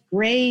 God,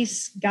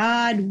 grace,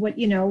 God,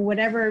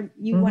 whatever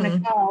you want to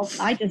call,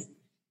 I just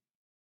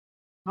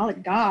call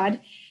it God.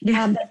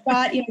 Yeah.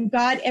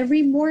 God,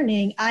 every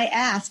morning I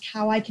ask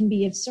how I can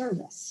be of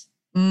service.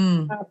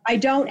 I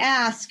don't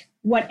ask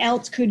what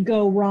else could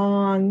go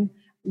wrong.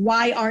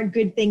 Why aren't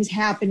good things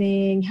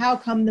happening? How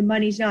come the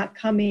money's not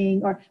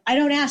coming? Or I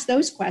don't ask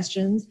those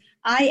questions.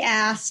 I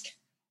ask,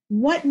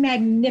 what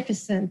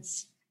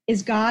magnificence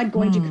is God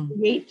going to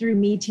create through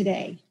me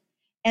today?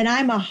 And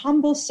I'm a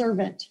humble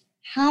servant.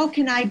 How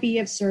can I be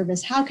of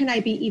service? How can I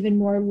be even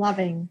more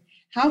loving?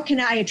 How can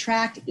I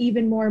attract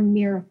even more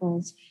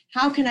miracles?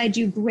 How can I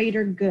do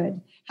greater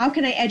good? How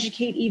can I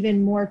educate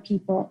even more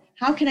people?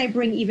 How can I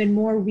bring even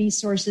more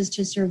resources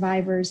to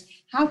survivors?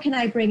 How can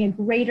I bring a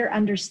greater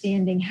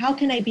understanding? How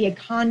can I be a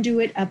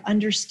conduit of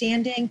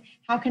understanding?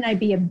 How can I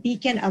be a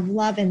beacon of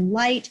love and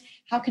light?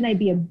 How can I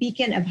be a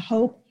beacon of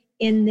hope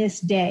in this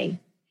day?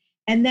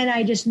 And then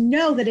I just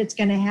know that it's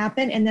going to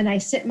happen. And then I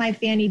sit my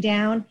fanny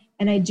down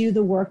and I do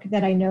the work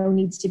that I know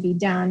needs to be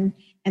done.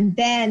 And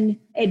then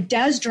it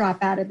does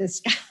drop out of the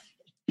sky.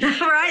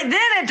 Right.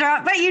 Then it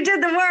dropped, but you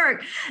did the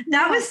work.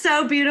 That was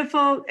so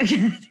beautiful.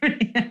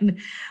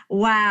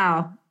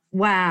 Wow.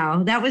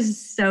 Wow. That was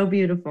so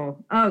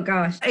beautiful. Oh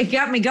gosh. It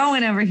got me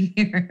going over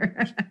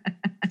here.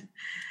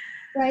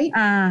 Right.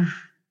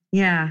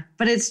 Yeah,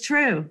 but it's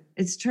true.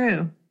 It's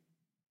true.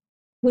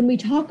 When we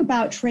talk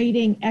about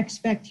trading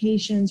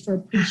expectations for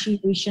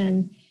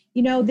appreciation,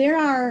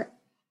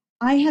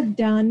 I have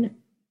done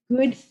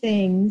good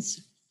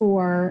things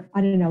for,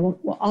 I don't know,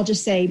 I'll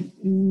just say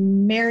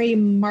Mary,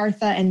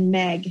 Martha, and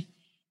Meg.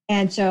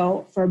 And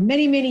so for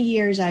many, many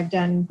years, I've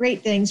done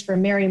great things for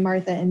Mary,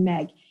 Martha, and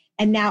Meg.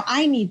 And now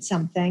I need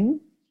something.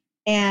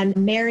 And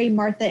Mary,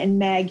 Martha, and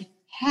Meg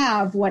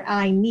have what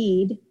I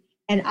need.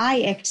 And I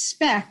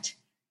expect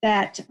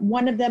that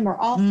one of them or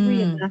all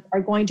three of them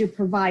are going to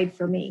provide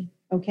for me.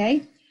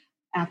 Okay.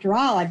 After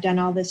all, I've done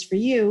all this for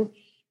you.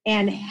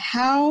 And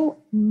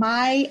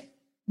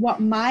what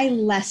my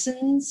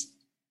lessons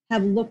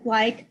have looked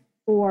like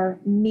for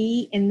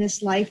me in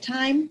this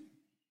lifetime,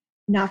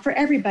 not for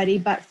everybody,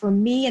 but for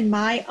me and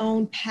my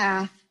own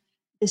path,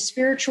 the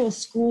spiritual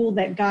school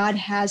that God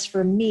has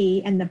for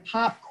me and the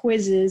pop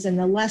quizzes and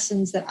the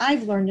lessons that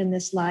I've learned in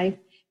this life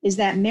is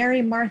that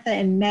Mary, Martha,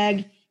 and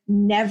Meg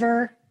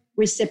never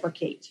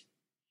reciprocate.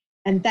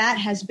 And that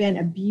has been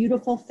a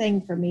beautiful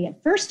thing for me.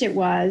 At first it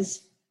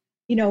was,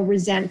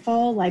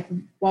 resentful, like,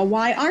 well,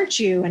 why aren't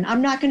you? And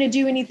I'm not going to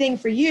do anything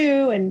for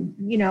you. And,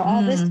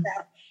 all this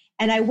stuff.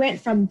 And I went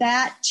from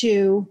that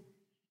to,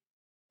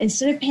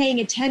 instead of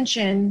paying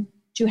attention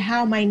to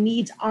how my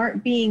needs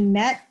aren't being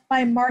met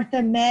by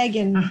Martha, Meg,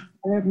 and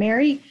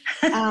Mary,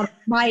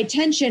 my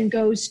attention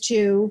goes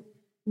to,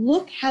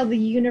 look how the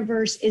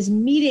universe is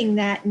meeting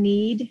that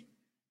need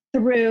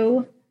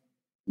through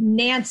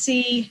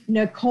Nancy,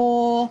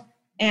 Nicole,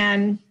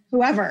 and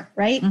whoever,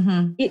 right?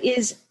 Mm-hmm. It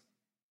is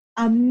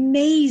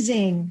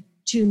amazing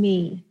to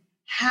me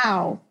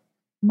how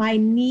my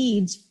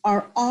needs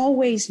are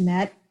always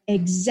met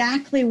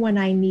exactly when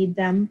I need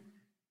them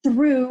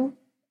through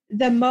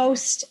the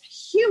most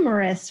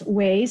humorous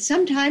ways.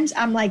 Sometimes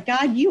I'm like,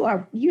 God,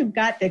 you've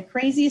got the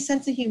craziest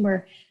sense of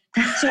humor.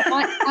 So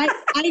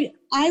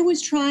I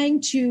was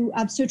trying to,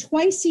 so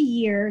twice a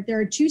year, there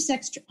are 2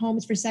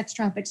 homes for sex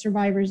trafficked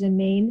survivors in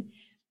Maine.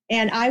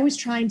 And I was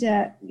trying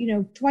to,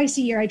 twice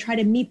a year, I try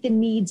to meet the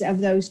needs of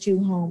those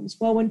 2 homes.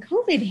 Well, when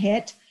COVID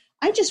hit,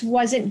 I just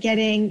wasn't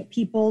getting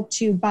people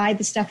to buy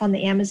the stuff on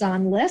the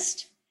Amazon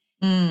list.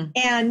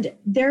 And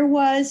there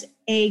was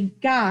a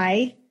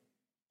guy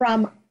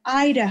from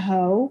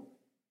Idaho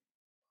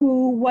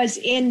who was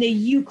in the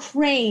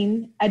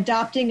Ukraine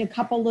adopting a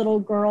couple little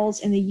girls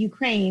in the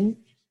Ukraine.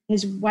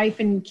 His wife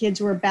and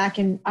kids were back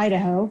in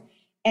Idaho,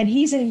 and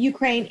he's in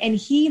Ukraine, and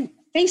he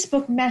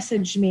Facebook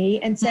messaged me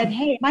and said,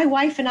 hey, my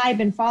wife and I have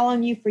been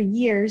following you for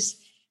years.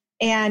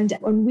 And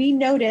when we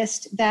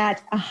noticed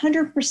that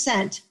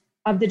 100%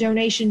 of the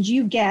donations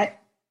you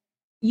get,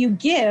 you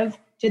give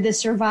to the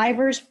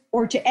survivors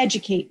or to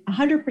educate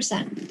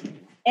 100%.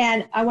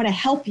 And I want to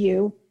help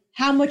you.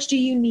 How much do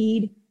you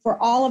need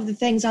for all of the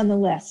things on the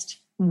list?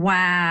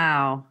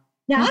 Wow.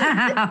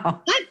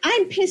 Now,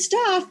 I'm pissed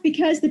off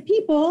because the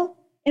people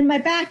in my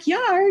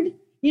backyard,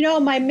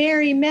 my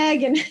Mary,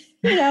 Meg, and,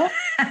 they're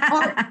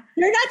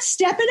not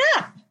stepping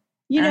up,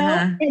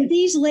 and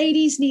these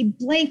ladies need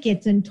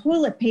blankets and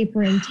toilet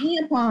paper and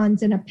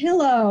tampons and a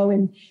pillow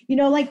and,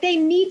 they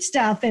need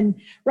stuff. And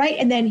right.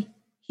 And then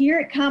here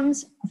it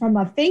comes from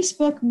a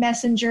Facebook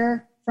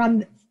messenger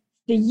from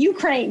the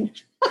Ukraine.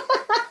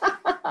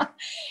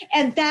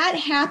 And that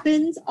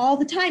happens all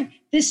the time.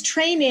 This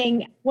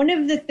training, one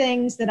of the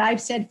things that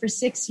I've said for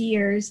 6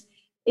 years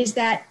is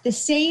that the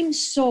same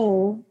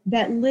soul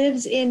that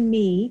lives in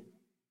me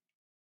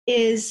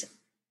is,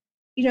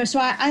 so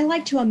I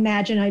like to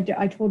imagine,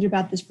 I told you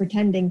about this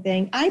pretending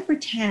thing. I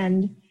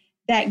pretend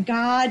that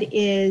God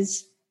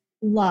is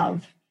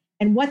love.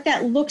 And what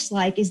that looks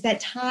like is that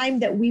time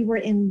that we were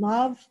in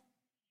love,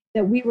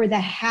 that we were the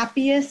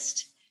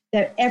happiest,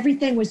 that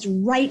everything was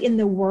right in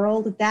the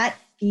world. That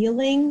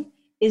feeling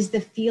is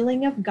the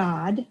feeling of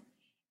God.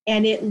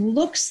 And it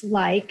looks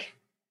like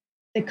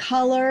the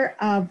color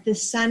of the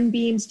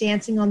sunbeams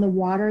dancing on the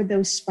water,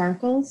 those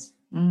sparkles.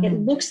 It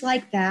looks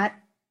like that.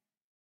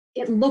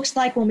 It looks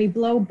like when we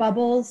blow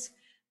bubbles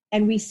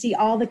and we see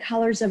all the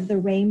colors of the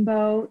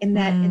rainbow in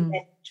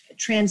that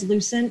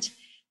translucent,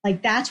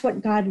 like that's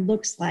what God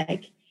looks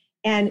like.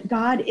 And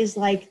God is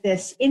like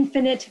this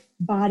infinite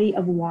body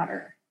of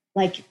water,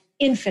 like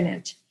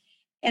infinite.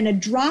 And a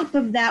drop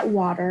of that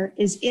water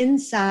is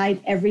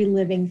inside every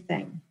living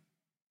thing.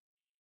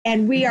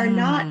 And we are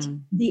not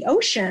the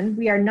ocean.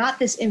 We are not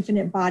this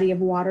infinite body of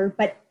water,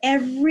 but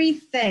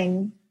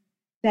everything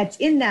that's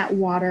in that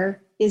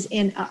water is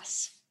in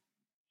us.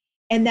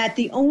 And that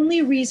the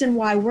only reason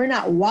why we're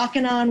not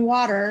walking on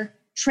water,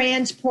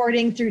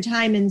 transporting through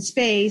time and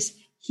space,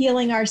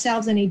 healing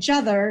ourselves and each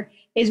other,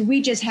 is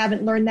we just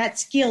haven't learned that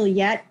skill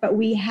yet, but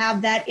we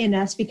have that in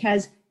us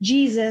because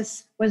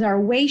Jesus was our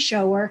way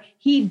shower.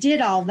 He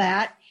did all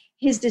that.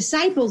 His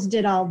disciples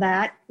did all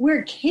that.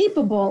 We're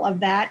capable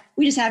of that.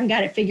 We just haven't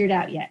got it figured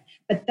out yet.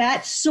 But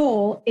that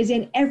soul is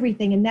in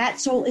everything, and that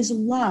soul is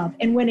love.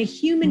 And when a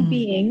human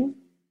being,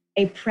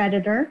 a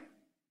predator,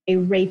 a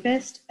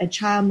rapist, a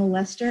child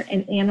molester,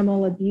 an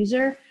animal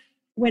abuser,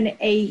 when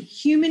a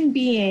human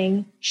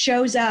being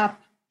shows up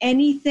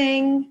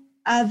anything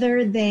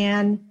other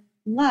than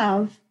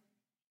love,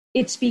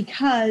 it's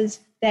because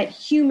that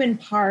human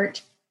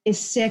part is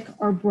sick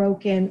or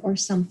broken or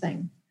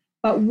something.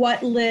 But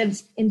what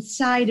lives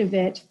inside of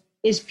it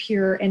is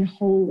pure and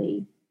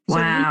holy.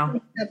 Wow.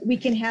 So we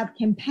can have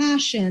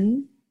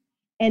compassion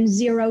and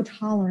zero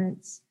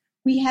tolerance.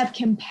 We have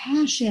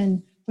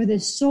compassion for the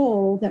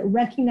soul that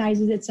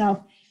recognizes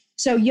itself.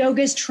 So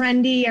yoga's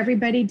trendy.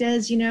 Everybody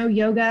does,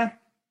 yoga.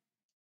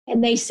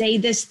 And they say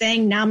this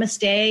thing,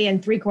 namaste,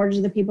 and 3/4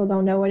 of the people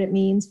don't know what it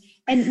means.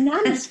 And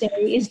namaste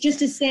is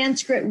just a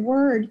Sanskrit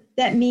word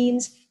that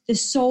means the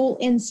soul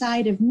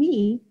inside of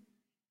me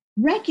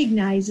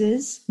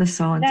recognizes the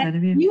soul inside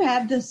of you. You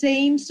have the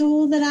same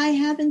soul that I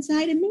have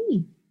inside of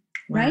me,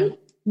 right?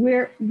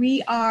 Where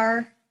we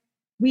are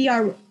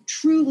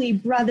truly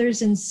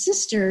brothers and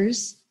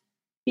sisters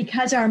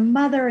because our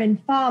mother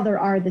and father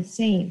are the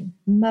same,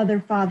 mother,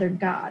 father,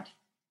 God.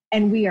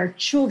 And we are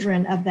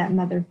children of that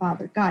mother,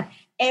 father, God.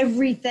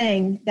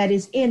 Everything that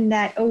is in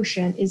that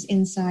ocean is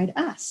inside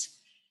us.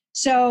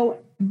 So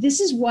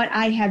this is what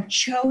I have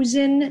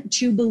chosen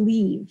to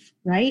believe,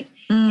 right?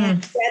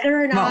 And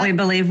whether or not what we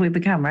believe we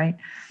become, right?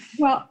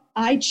 Well,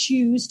 I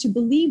choose to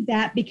believe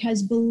that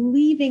because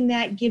believing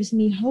that gives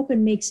me hope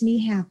and makes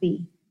me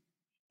happy.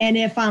 And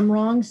if I'm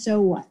wrong,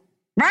 so what?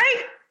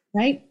 Right?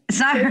 Right? It's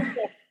not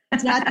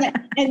It's not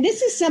that. And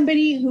this is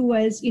somebody who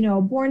was,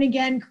 born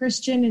again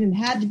Christian, and it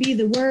had to be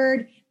the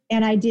word.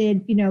 And I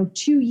did,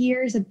 2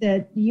 years at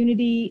the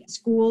Unity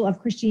School of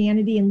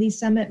Christianity in Lee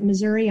Summit,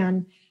 Missouri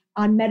on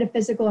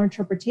metaphysical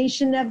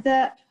interpretation of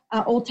the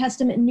Old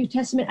Testament and New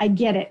Testament. I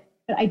get it,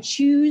 but I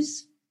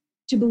choose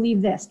to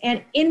believe this.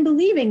 And in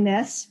believing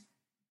this,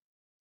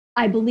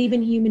 I believe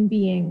in human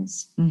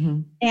beings.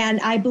 And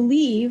I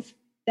believe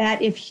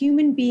that if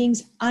human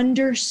beings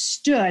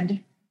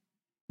understood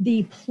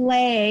the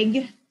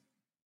plague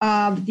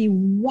of the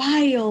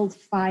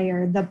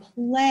wildfire, the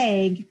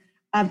plague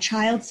of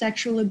child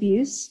sexual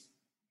abuse,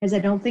 because I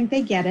don't think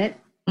they get it.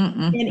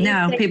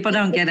 No, people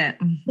don't get it.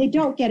 They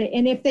don't get it.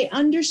 And if they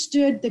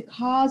understood the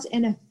cause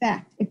and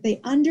effect, if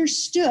they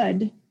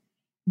understood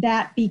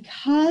that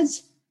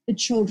because the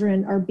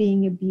children are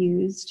being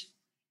abused,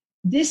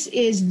 this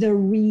is the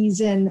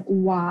reason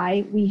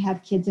why we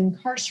have kids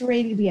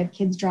incarcerated, we have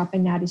kids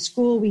dropping out of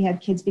school, we have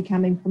kids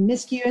becoming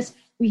promiscuous,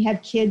 We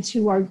have kids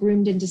who are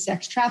groomed into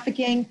sex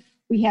trafficking.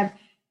 We have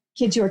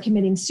kids who are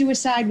committing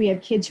suicide. We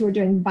have kids who are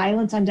doing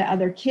violence onto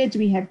other kids.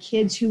 We have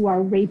kids who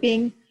are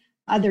raping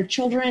other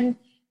children.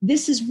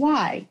 This is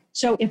why.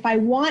 So if I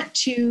want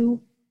to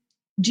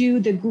do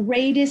the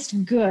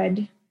greatest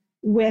good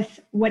with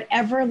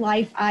whatever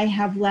life I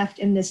have left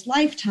in this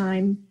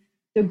lifetime,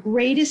 the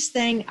greatest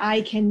thing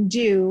I can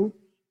do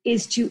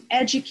is to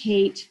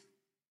educate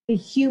the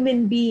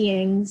human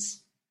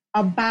beings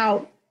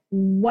about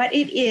what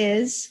it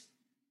is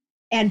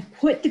and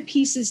put the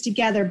pieces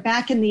together.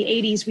 Back in the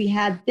 80s, we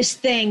had this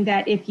thing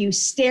that if you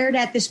stared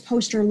at this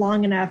poster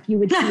long enough, you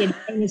would see a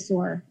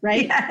dinosaur,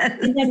 right? Yes.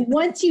 And then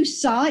once you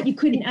saw it, you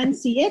couldn't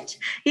unsee it.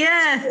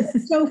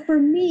 Yes. So for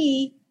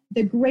me,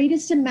 the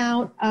greatest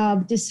amount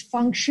of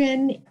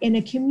dysfunction in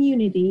a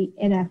community,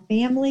 in a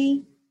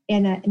family,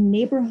 in a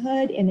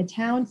neighborhood, in a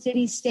town,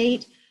 city,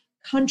 state,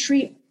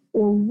 country,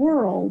 or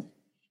world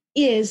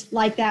is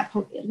like that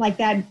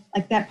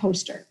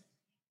poster.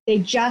 They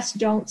just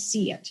don't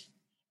see it.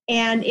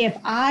 And if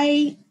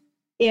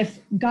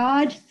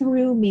God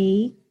through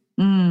me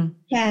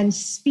can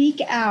speak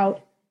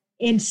out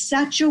in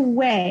such a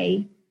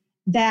way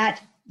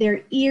that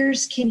their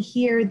ears can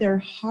hear, their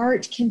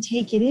heart can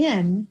take it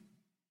in,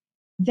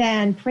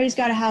 then praise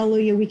God,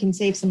 hallelujah, we can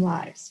save some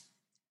lives.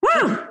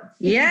 Woo!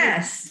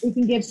 Yes. We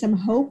can give some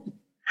hope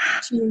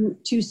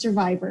to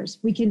survivors.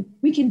 We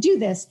can do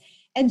this.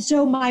 And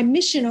so my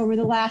mission over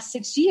the last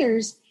 6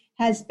 years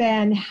has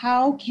been,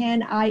 how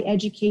can I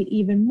educate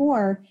even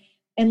more?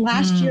 And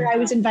last year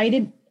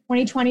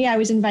 2020, I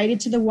was invited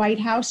to the White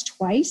House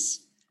twice.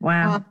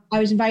 Wow. I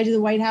was invited to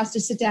the White House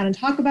to sit down and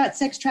talk about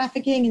sex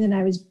trafficking. And then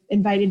I was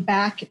invited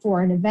back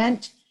for an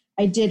event.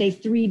 I did a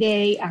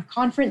 3-day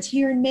conference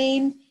here in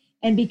Maine.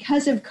 And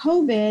because of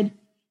COVID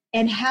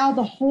and how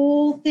the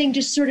whole thing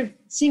just sort of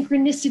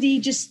synchronicity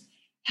just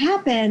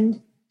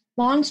happened,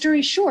 long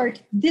story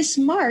short, this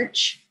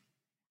March,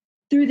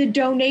 through the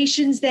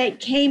donations that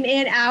came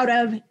in out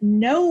of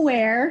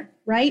nowhere,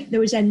 right? There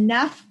was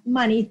enough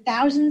money,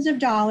 thousands of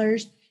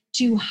dollars,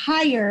 to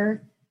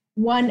hire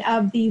one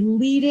of the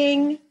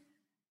leading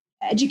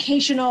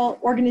educational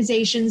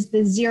organizations,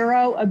 the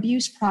Zero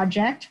Abuse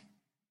Project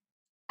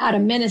out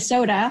of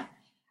Minnesota.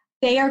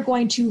 They are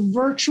going to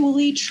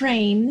virtually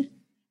train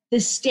the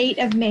state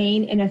of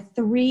Maine in a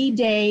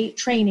 3-day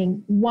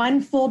training,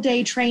 1 full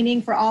day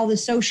training for all the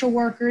social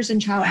workers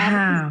and child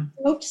advocacy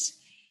folks.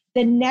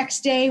 The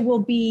next day will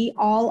be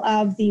all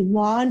of the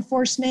law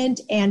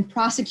enforcement and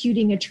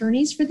prosecuting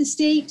attorneys for the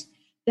state.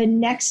 The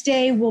next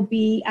day will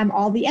be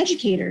all the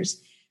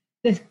educators.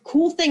 The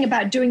cool thing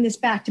about doing this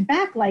back to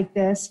back like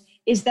this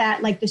is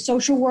that, like the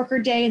social worker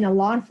day and the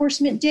law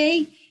enforcement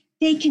day,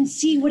 they can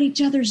see what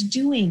each other's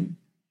doing.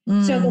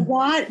 So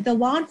the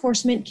law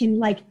enforcement can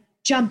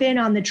jump in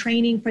on the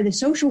training for the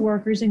social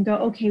workers and go,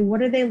 okay,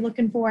 what are they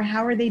looking for?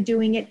 How are they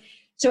doing it?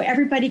 So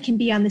everybody can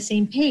be on the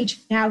same page.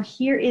 Now,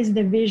 here is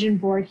the vision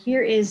board.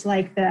 Here is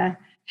the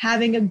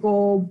having a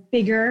goal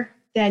bigger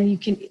than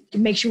it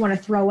makes you want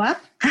to throw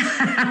up.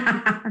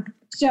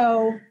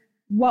 So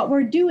what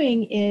we're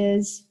doing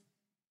is,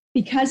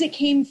 because it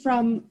came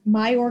from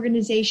my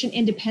organization,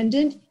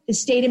 Independent, the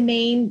state of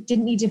Maine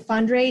didn't need to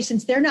fundraise.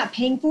 Since they're not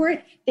paying for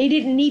it, they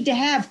didn't need to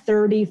have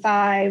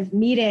 35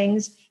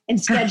 meetings and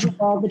schedule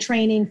all the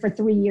training for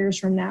 3 years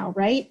from now,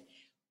 right?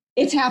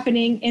 It's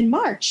happening in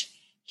March.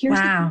 Here's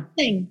the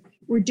thing.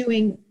 We're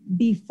doing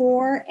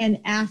before and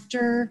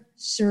after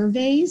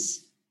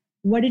surveys.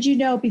 What did you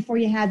know before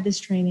you had this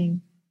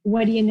training?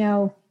 What do you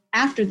know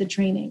after the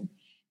training?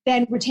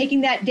 Then we're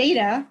taking that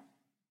data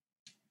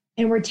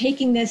and we're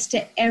taking this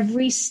to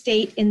every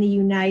state in the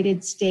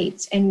United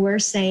States. And we're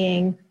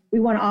saying we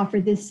want to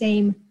offer the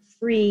same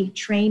free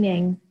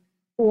training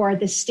for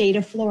the state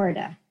of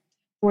Florida,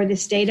 for the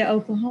state of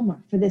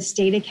Oklahoma, for the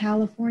state of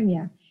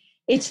California.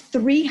 It's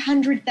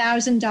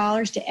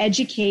 $300,000 to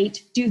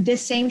educate, do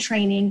this same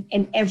training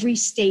in every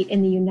state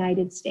in the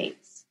United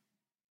States.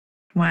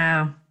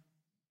 Wow.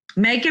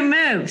 Making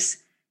moves.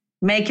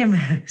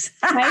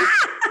 Right?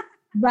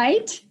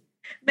 Right?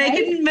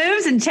 Making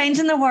moves and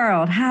changing the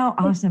world. How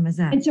awesome is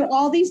that? And so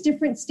all these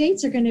different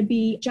states are going to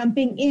be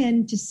jumping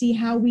in to see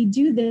how we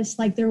do this,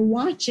 like they're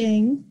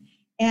watching.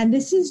 And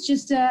this is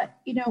just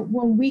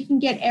when we can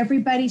get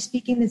everybody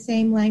speaking the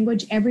same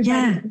language,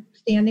 everybody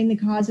understanding the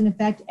cause and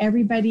effect,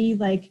 everybody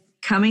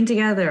coming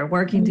together,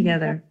 working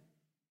together.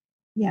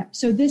 Yeah.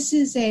 So this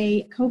is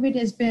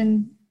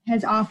COVID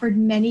has offered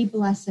many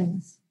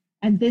blessings.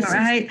 And this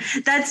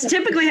That's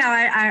typically how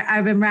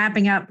I've been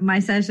wrapping up my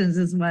sessions,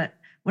 is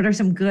what are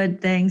some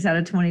good things out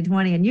of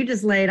 2020? And you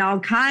just laid all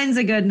kinds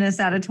of goodness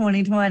out of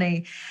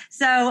 2020.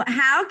 So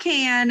how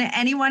can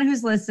anyone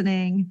who's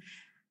listening,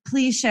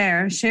 please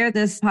share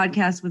this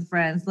podcast with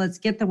friends. Let's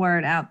get the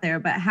word out there.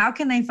 But how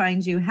can they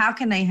find you? How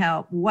can they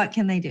help? What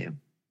can they do?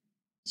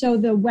 So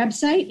the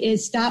website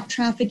is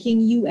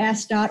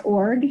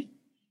stoptraffickingus.org.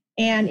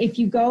 And if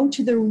you go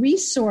to the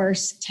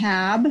resource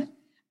tab,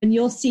 and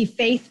you'll see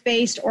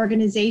faith-based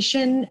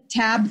organization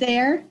tab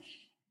there,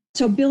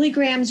 So Billy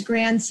Graham's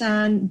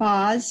grandson,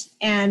 Boz,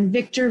 and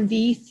Victor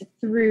Veith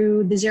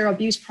through the Zero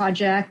Abuse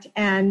Project,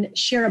 and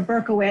Shara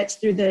Berkowitz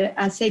through the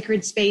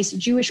Sacred Space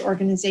Jewish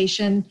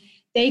organization,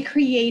 they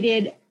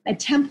created a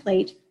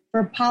template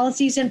for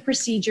policies and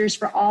procedures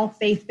for all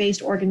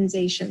faith-based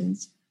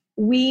organizations.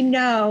 We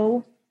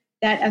know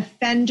that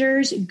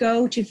offenders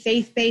go to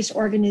faith-based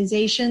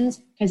organizations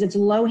because it's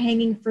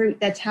low-hanging fruit.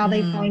 That's how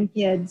they find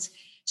kids.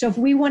 So if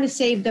we want to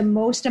save the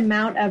most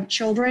amount of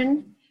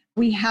children,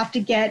 we have to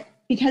get,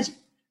 because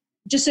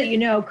just so you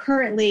know,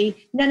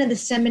 currently, none of the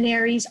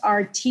seminaries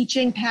are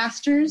teaching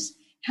pastors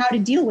how to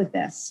deal with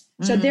this.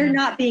 So they're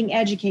not being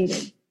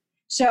educated.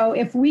 So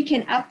if we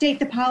can update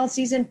the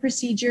policies and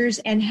procedures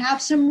and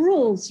have some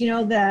rules,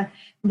 the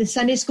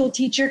Sunday school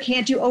teacher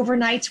can't do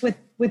overnights with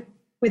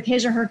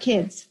his or her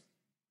kids,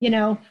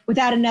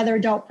 without another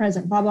adult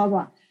present, blah, blah,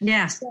 blah.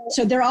 Yeah.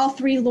 So they're all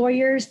 3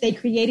 lawyers. They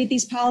created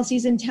these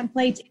policies and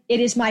templates. It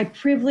is my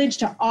privilege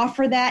to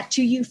offer that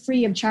to you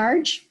free of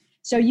charge.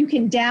 So you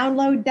can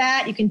download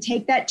that. You can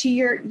take that to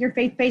your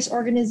faith-based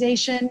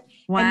organization.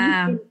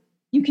 Wow. And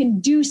you can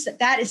do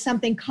that. Is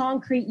something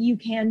concrete you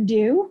can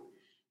do.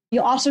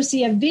 You'll also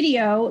see a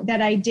video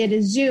that I did,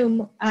 a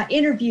Zoom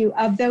interview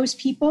of those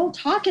people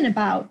talking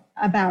about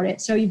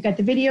it. So you've got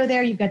the video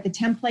there. You've got the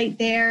template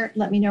there.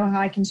 Let me know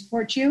how I can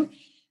support you.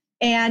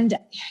 And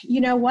you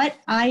know what?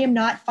 I am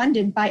not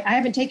funded I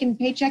haven't taken a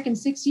paycheck in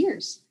 6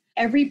 years.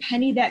 Every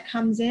penny that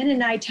comes in,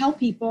 and I tell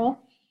people,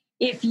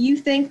 if you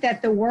think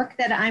that the work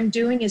that I'm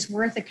doing is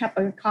worth a cup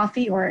of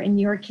coffee, or in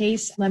your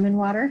case, lemon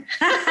water,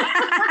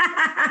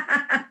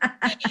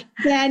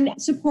 then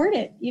support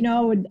it.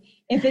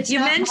 If it's you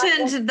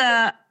mentioned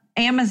the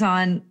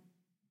Amazon,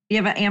 you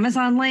have an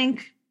Amazon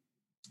link?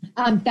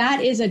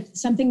 That is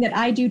something that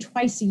I do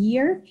twice a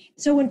year.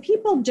 So when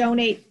people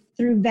donate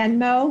through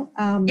Venmo,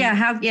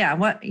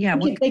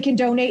 they can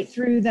donate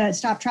through the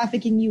Stop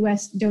Trafficking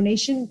US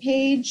donation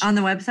page on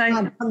the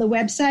website. On the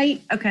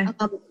website, okay,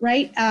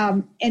 right.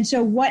 And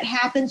so what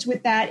happens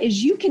with that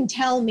is you can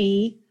tell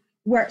me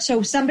where.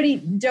 So somebody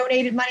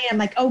donated money. I'm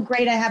like, oh,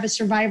 great! I have a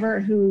survivor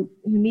who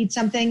needs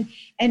something,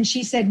 and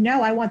she said,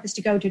 no, I want this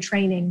to go to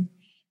training.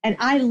 And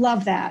I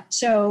love that.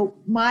 So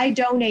my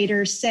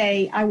donators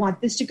say, I want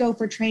this to go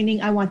for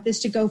training. I want this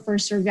to go for a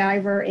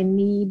survivor in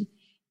need.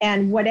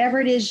 And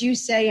whatever it is you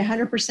say,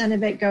 100%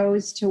 of it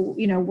goes to,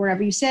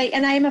 wherever you say.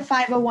 And I am a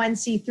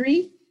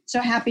 501c3,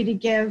 so happy to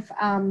give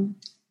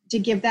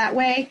that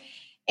way.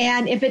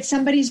 And if it's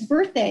somebody's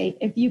birthday,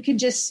 if you could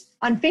just,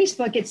 on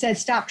Facebook, it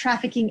says Stop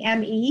Trafficking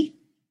ME.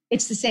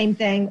 It's the same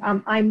thing.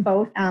 I'm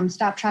both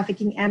Stop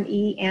Trafficking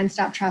ME and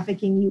Stop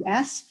Trafficking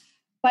US.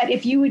 But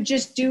if you would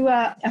just do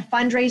a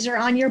fundraiser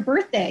on your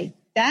birthday,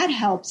 that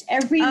helps.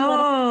 Every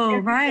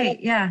little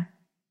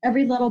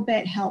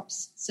bit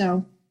helps.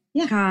 So,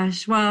 yeah.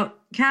 Gosh. Well,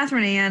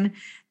 Catherine Ann,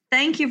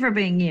 thank you for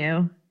being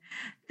you.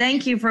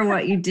 Thank you for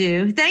what you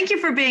do. Thank you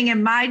for being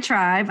in my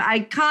tribe. I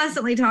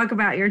constantly talk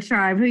about your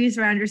tribe. Who you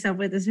surround yourself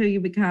with is who you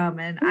become.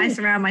 And I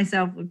surround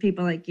myself with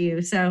people like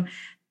you. So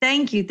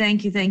thank you.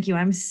 Thank you. Thank you.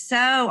 I'm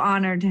so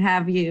honored to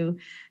have you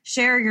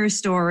share your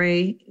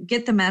story,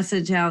 get the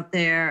message out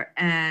there,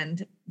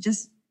 and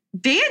just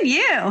being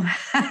you.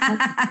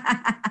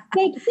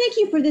 Thank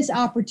you for this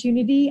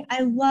opportunity.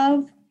 I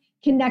love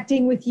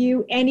connecting with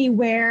you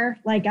anywhere.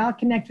 Like, I'll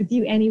connect with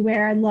you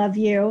anywhere. I love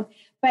you.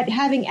 But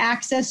having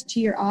access to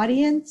your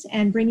audience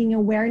and bringing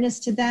awareness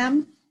to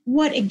them,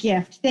 what a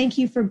gift. Thank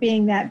you for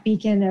being that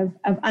beacon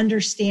of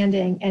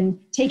understanding and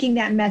taking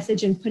that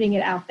message and putting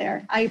it out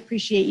there. I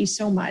appreciate you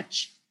so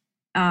much.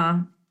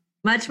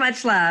 Much,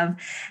 much love.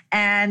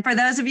 And for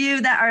those of you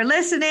that are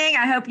listening,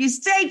 I hope you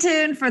stay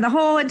tuned for the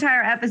whole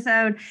entire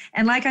episode.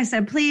 And like I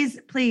said,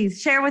 please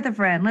share with a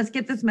friend. Let's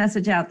get this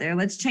message out there.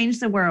 Let's change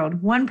the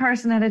world one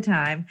person at a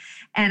time.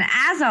 And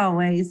as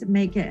always,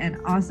 make it an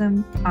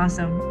awesome,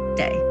 awesome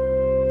day.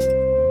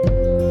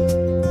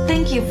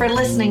 Thank you for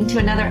listening to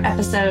another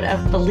episode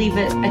of Believe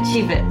It,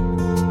 Achieve It.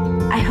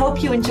 I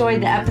hope you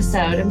enjoyed the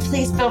episode, and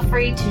please feel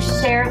free to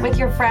share it with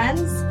your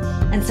friends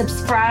and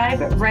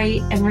subscribe,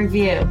 rate, and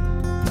review.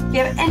 If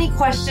you have any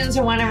questions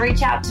or want to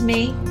reach out to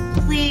me,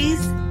 please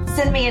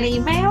send me an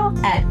email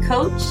at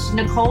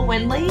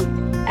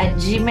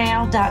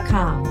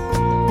coachnicolewindley@gmail.com.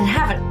 And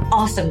have an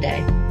awesome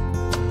day.